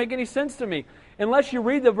 That doesn't make any sense to me. Unless you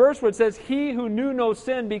read the verse where it says, "He who knew no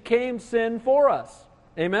sin became sin for us."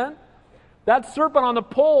 Amen? That serpent on the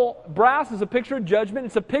pole, brass, is a picture of judgment.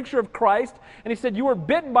 It's a picture of Christ. And he said, you were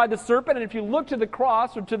bitten by the serpent, and if you look to the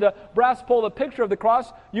cross or to the brass pole, the picture of the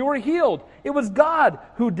cross, you were healed. It was God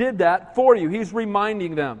who did that for you. He's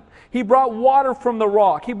reminding them. He brought water from the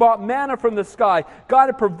rock. He brought manna from the sky. God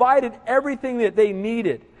had provided everything that they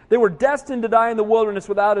needed. They were destined to die in the wilderness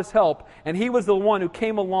without His help, and He was the one who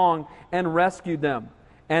came along and rescued them.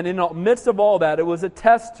 And in the midst of all that, it was a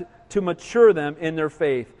test to mature them in their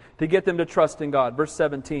faith, to get them to trust in God. Verse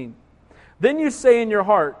 17. "Then you say in your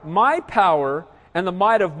heart, my power and the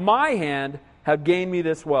might of my hand have gained me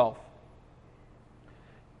this wealth."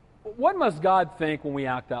 What must God think when we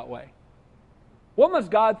act that way? What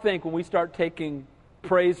must God think when we start taking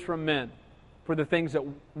praise from men for the things that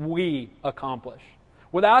we accomplish?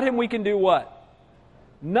 Without Him, we can do what?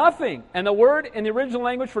 Nothing. And the word in the original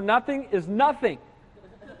language for nothing is nothing.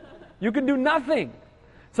 You can do nothing.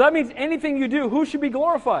 So that means anything you do, who should be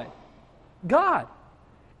glorified? God.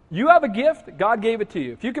 You have a gift, God gave it to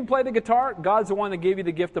you. If you can play the guitar, God's the one that gave you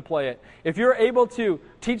the gift to play it. If you're able to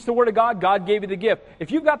teach the Word of God, God gave you the gift.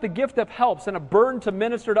 If you've got the gift of helps and a burden to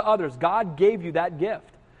minister to others, God gave you that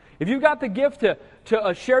gift. If you've got the gift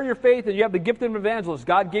to share your faith and you have the gift of an evangelist,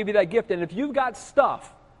 God gave you that gift. And if you've got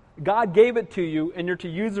stuff, God gave it to you and you're to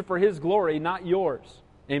use it for His glory, not yours.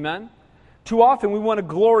 Amen? Too often we want to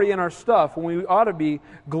glory in our stuff when we ought to be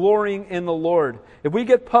glorying in the Lord. If we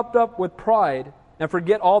get puffed up with pride and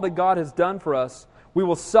forget all that God has done for us, we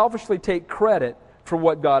will selfishly take credit for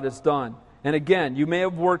what God has done. And again, you may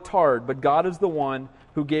have worked hard, but God is the one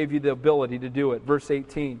who gave you the ability to do it. Verse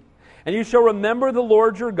 18. And you shall remember the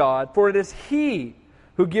Lord your God, for it is He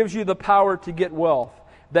who gives you the power to get wealth,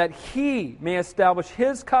 that He may establish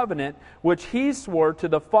His covenant, which He swore to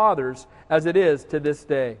the fathers, as it is to this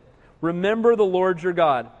day. Remember the Lord your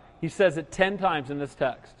God. He says it 10 times in this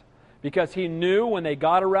text, because He knew when they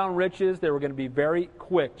got around riches, they were going to be very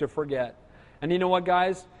quick to forget. And you know what,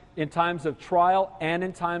 guys? In times of trial and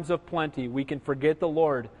in times of plenty, we can forget the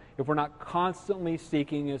Lord if we're not constantly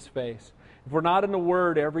seeking His face. If we're not in the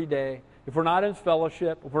Word every day, if we're not in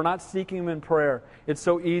fellowship, if we're not seeking Him in prayer, it's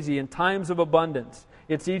so easy. In times of abundance,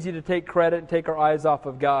 it's easy to take credit and take our eyes off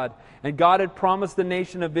of God. And God had promised the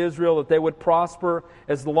nation of Israel that they would prosper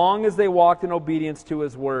as long as they walked in obedience to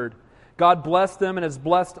His Word. God blessed them and has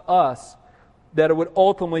blessed us that it would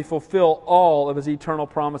ultimately fulfill all of His eternal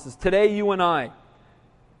promises. Today, you and I,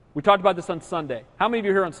 we talked about this on Sunday. How many of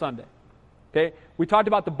you are here on Sunday? Okay, we talked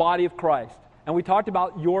about the body of Christ. And we talked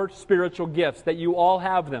about your spiritual gifts, that you all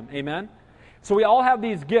have them. Amen? So we all have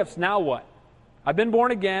these gifts. Now what? I've been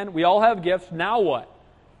born again. We all have gifts. Now what?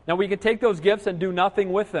 Now we can take those gifts and do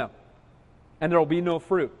nothing with them. And there will be no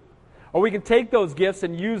fruit. Or we can take those gifts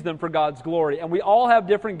and use them for God's glory. And we all have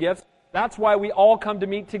different gifts. That's why we all come to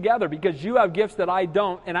meet together. Because you have gifts that I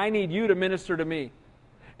don't, and I need you to minister to me.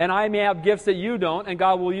 And I may have gifts that you don't, and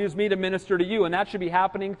God will use me to minister to you. And that should be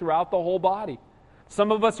happening throughout the whole body.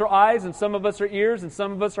 Some of us are eyes, and some of us are ears, and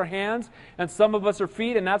some of us are hands, and some of us are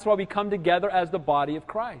feet, and that's why we come together as the body of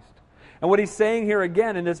Christ. And what he's saying here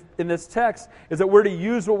again in this text is that we're to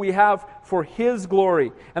use what we have for His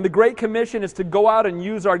glory. And the Great Commission is to go out and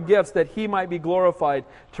use our gifts that He might be glorified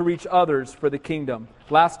to reach others for the kingdom.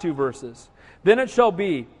 Last 2 verses. Then it shall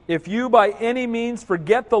be, if you by any means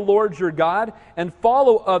forget the Lord your God and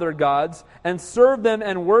follow other gods and serve them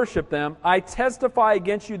and worship them, I testify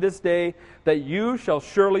against you this day that you shall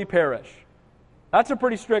surely perish. That's a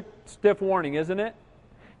pretty stiff warning, isn't it?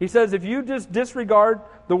 He says if you just disregard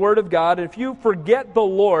the Word of God, and if you forget the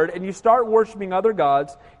Lord and you start worshiping other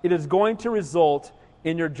gods, it is going to result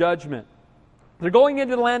in your judgment. They're going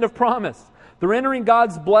into the land of promise. They're entering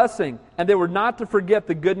God's blessing, and they were not to forget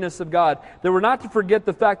the goodness of God. They were not to forget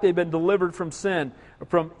the fact they've been delivered from sin,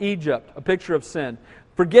 from Egypt, a picture of sin.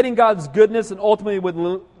 Forgetting God's goodness and ultimately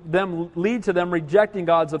would lead to them rejecting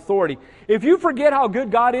God's authority. If you forget how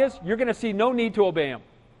good God is, you're going to see no need to obey Him.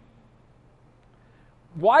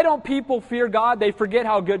 Why don't people fear God? They forget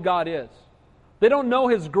how good God is. They don't know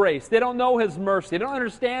His grace. They don't know His mercy. They don't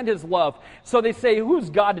understand His love. So they say,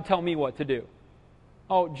 who's God to tell me what to do?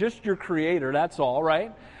 Oh, just your Creator, that's all,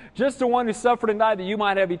 right? Just the one who suffered and died that you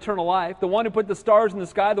might have eternal life. The one who put the stars in the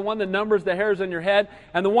sky, the one that numbers the hairs on your head,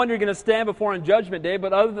 and the one you're going to stand before on Judgment Day.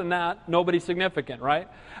 But other than that, nobody's significant, right?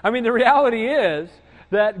 I mean, the reality is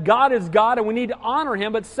that God is God and we need to honor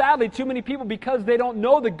Him. But sadly, too many people, because they don't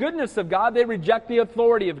know the goodness of God, they reject the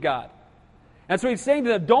authority of God. And so He's saying to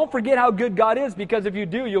them, don't forget how good God is, because if you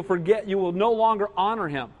do, you will no longer honor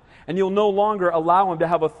Him. And you'll no longer allow Him to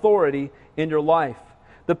have authority in your life.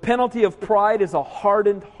 The penalty of pride is a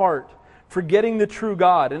hardened heart, forgetting the true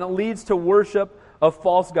God, and it leads to worship of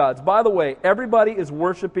false gods. By the way, everybody is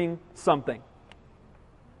worshiping something.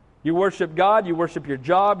 You worship God, you worship your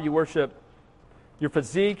job, you worship your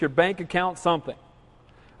physique, your bank account, something.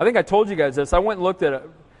 I think I told you guys this. I went and looked at it.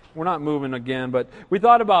 We're not moving again, but we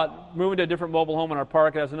thought about moving to a different mobile home in our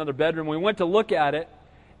park. It has another bedroom. We went to look at it,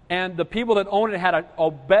 and the people that owned it had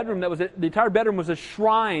a bedroom that was, the entire bedroom was a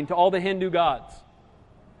shrine to all the Hindu gods.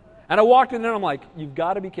 And I walked in there and I'm like, you've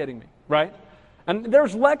got to be kidding me, right? And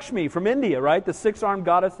there's Lakshmi from India, right? The 6-armed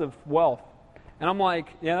goddess of wealth. And I'm like,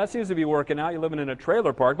 yeah, that seems to be working out. You're living in a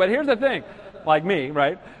trailer park. But here's the thing, like me,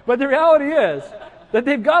 right? But the reality is that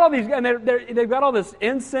they've got all these, and they've got all this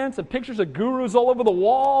incense and pictures of gurus all over the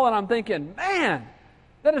wall. And I'm thinking, man,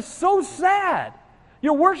 that is so sad.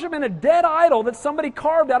 You're worshiping a dead idol that somebody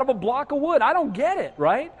carved out of a block of wood. I don't get it,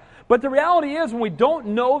 right? But the reality is, when we don't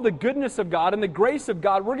know the goodness of God and the grace of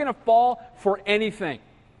God, we're going to fall for anything.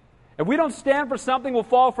 If we don't stand for something, we'll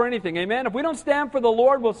fall for anything. Amen? If we don't stand for the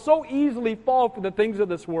Lord, we'll so easily fall for the things of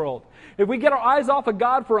this world. If we get our eyes off of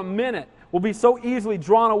God for a minute, we'll be so easily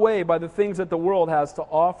drawn away by the things that the world has to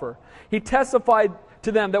offer. He testified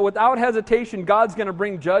to them that without hesitation, God's going to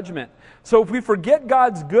bring judgment. So if we forget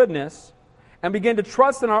God's goodness and begin to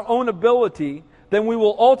trust in our own ability, then we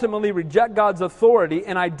will ultimately reject God's authority,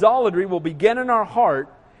 and idolatry will begin in our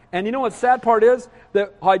heart. And you know what the sad part is?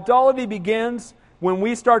 That idolatry begins when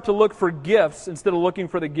we start to look for gifts instead of looking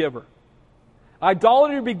for the giver.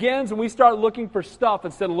 Idolatry begins when we start looking for stuff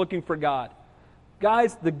instead of looking for God.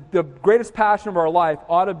 Guys, the greatest passion of our life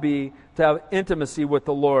ought to be to have intimacy with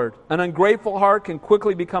the Lord. An ungrateful heart can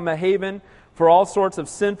quickly become a haven for all sorts of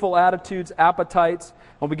sinful attitudes, appetites,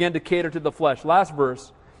 and will begin to cater to the flesh. Last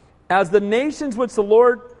verse. As the nations which the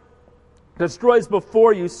Lord destroys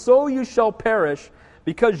before you, so you shall perish,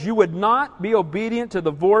 because you would not be obedient to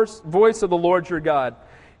the voice of the Lord your God.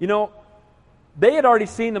 You know, they had already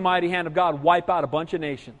seen the mighty hand of God wipe out a bunch of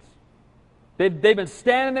nations. They've been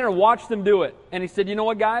standing there and watched them do it. And he said, you know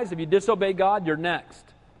what, guys? If you disobey God, you're next.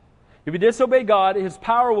 If you disobey God, His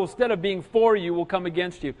power will, instead of being for you, will come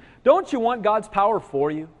against you. Don't you want God's power for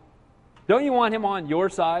you? Don't you want Him on your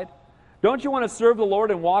side? Don't you want to serve the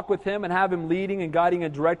Lord and walk with Him and have Him leading and guiding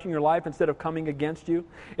and directing your life instead of coming against you?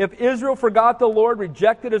 If Israel forgot the Lord,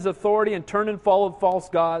 rejected His authority, and turned and followed false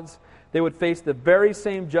gods, they would face the very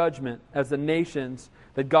same judgment as the nations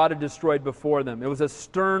that God had destroyed before them. It was a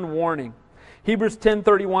stern warning. Hebrews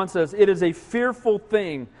 10:31 says, "It is a fearful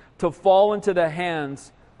thing to fall into the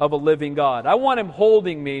hands of a living God." I want Him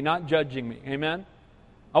holding me, not judging me. Amen?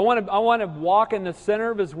 I want to walk in the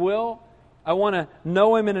center of His will. I want to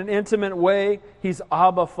know Him in an intimate way. He's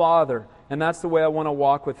Abba Father, and that's the way I want to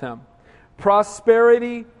walk with Him.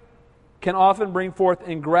 Prosperity can often bring forth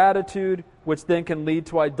ingratitude, which then can lead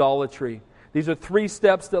to idolatry. These are 3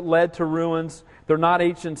 steps that led to ruins. They're not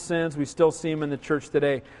ancient sins. We still see them in the church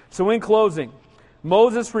today. So in closing,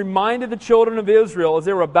 Moses reminded the children of Israel as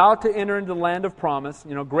they were about to enter into the land of promise,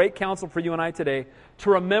 great counsel for you and I today, to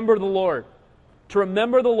remember the Lord. To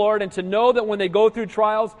remember the Lord and to know that when they go through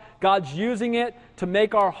trials, God's using it to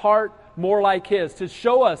make our heart more like His, to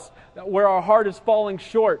show us where our heart is falling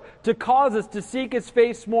short, to cause us to seek His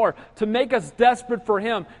face more, to make us desperate for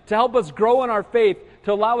Him, to help us grow in our faith,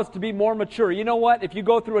 to allow us to be more mature. You know what? If you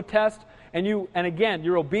go through a test and again,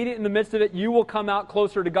 you're obedient in the midst of it, you will come out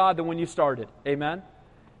closer to God than when you started. Amen?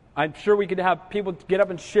 I'm sure we could have people get up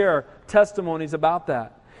and share testimonies about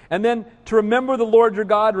that. And then to remember the Lord your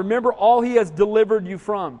God, remember all He has delivered you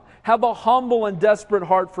from. Have a humble and desperate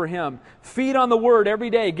heart for Him. Feed on the Word every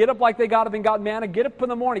day. Get up like they got up and got manna. Get up in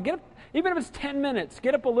the morning. Get up, even if it's 10 minutes.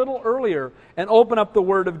 Get up a little earlier and open up the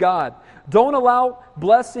Word of God. Don't allow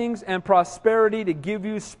blessings and prosperity to give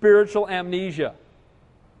you spiritual amnesia.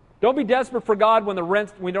 Don't be desperate for God when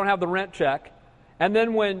we don't have the rent check. And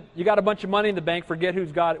then when you got a bunch of money in the bank, forget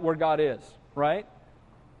where God is. Right?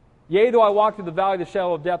 Yea, though I walk through the valley of the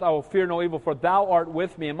shadow of death, I will fear no evil, for Thou art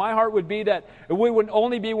with me. And my heart would be that it would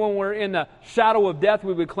only be when we're in the shadow of death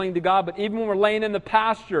we would cling to God, but even when we're laying in the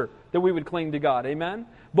pasture that we would cling to God. Amen?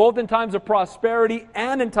 Both in times of prosperity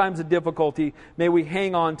and in times of difficulty, may we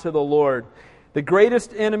hang on to the Lord. The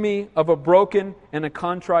greatest enemy of a broken and a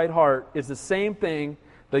contrite heart is the same thing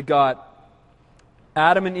that got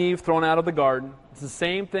Adam and Eve thrown out of the garden. It's the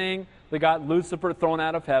same thing that got Lucifer thrown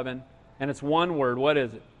out of heaven. And it's one word. What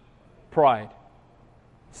is it? Pride.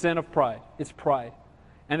 Sin of pride. It's pride.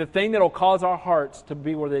 And the thing that will cause our hearts to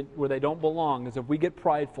be where they don't belong is if we get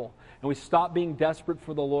prideful and we stop being desperate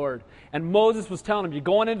for the Lord. And Moses was telling them, you're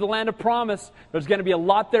going into the land of promise. There's going to be a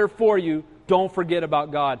lot there for you. Don't forget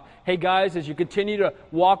about God. Hey guys, as you continue to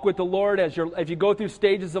walk with the Lord, as you go through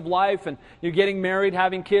stages of life and you're getting married,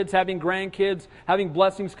 having kids, having grandkids, having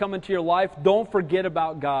blessings come into your life, don't forget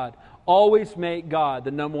about God. Always make God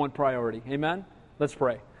the number one priority. Amen? Let's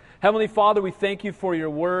pray. Heavenly Father, we thank You for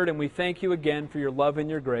Your Word, and we thank You again for Your love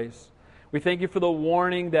and Your grace. We thank You for the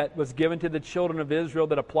warning that was given to the children of Israel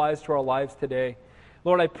that applies to our lives today.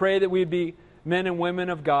 Lord, I pray that we'd be men and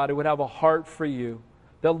women of God who would have a heart for You.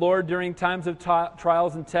 That, Lord, during times of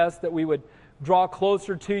trials and tests, that we would draw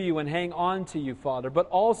closer to You and hang on to You, Father. But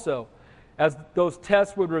also, as those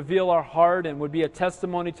tests would reveal our heart and would be a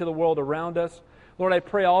testimony to the world around us, Lord, I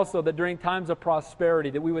pray also that during times of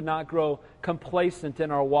prosperity that we would not grow complacent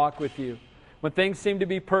in our walk with You. When things seem to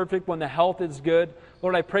be perfect, when the health is good,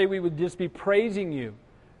 Lord, I pray we would just be praising You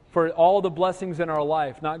for all the blessings in our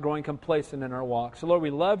life, not growing complacent in our walk. So, Lord,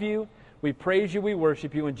 we love You, we praise You, we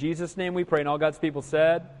worship You. In Jesus' name we pray. And all God's people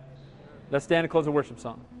said, let's stand and close the worship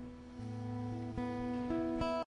song.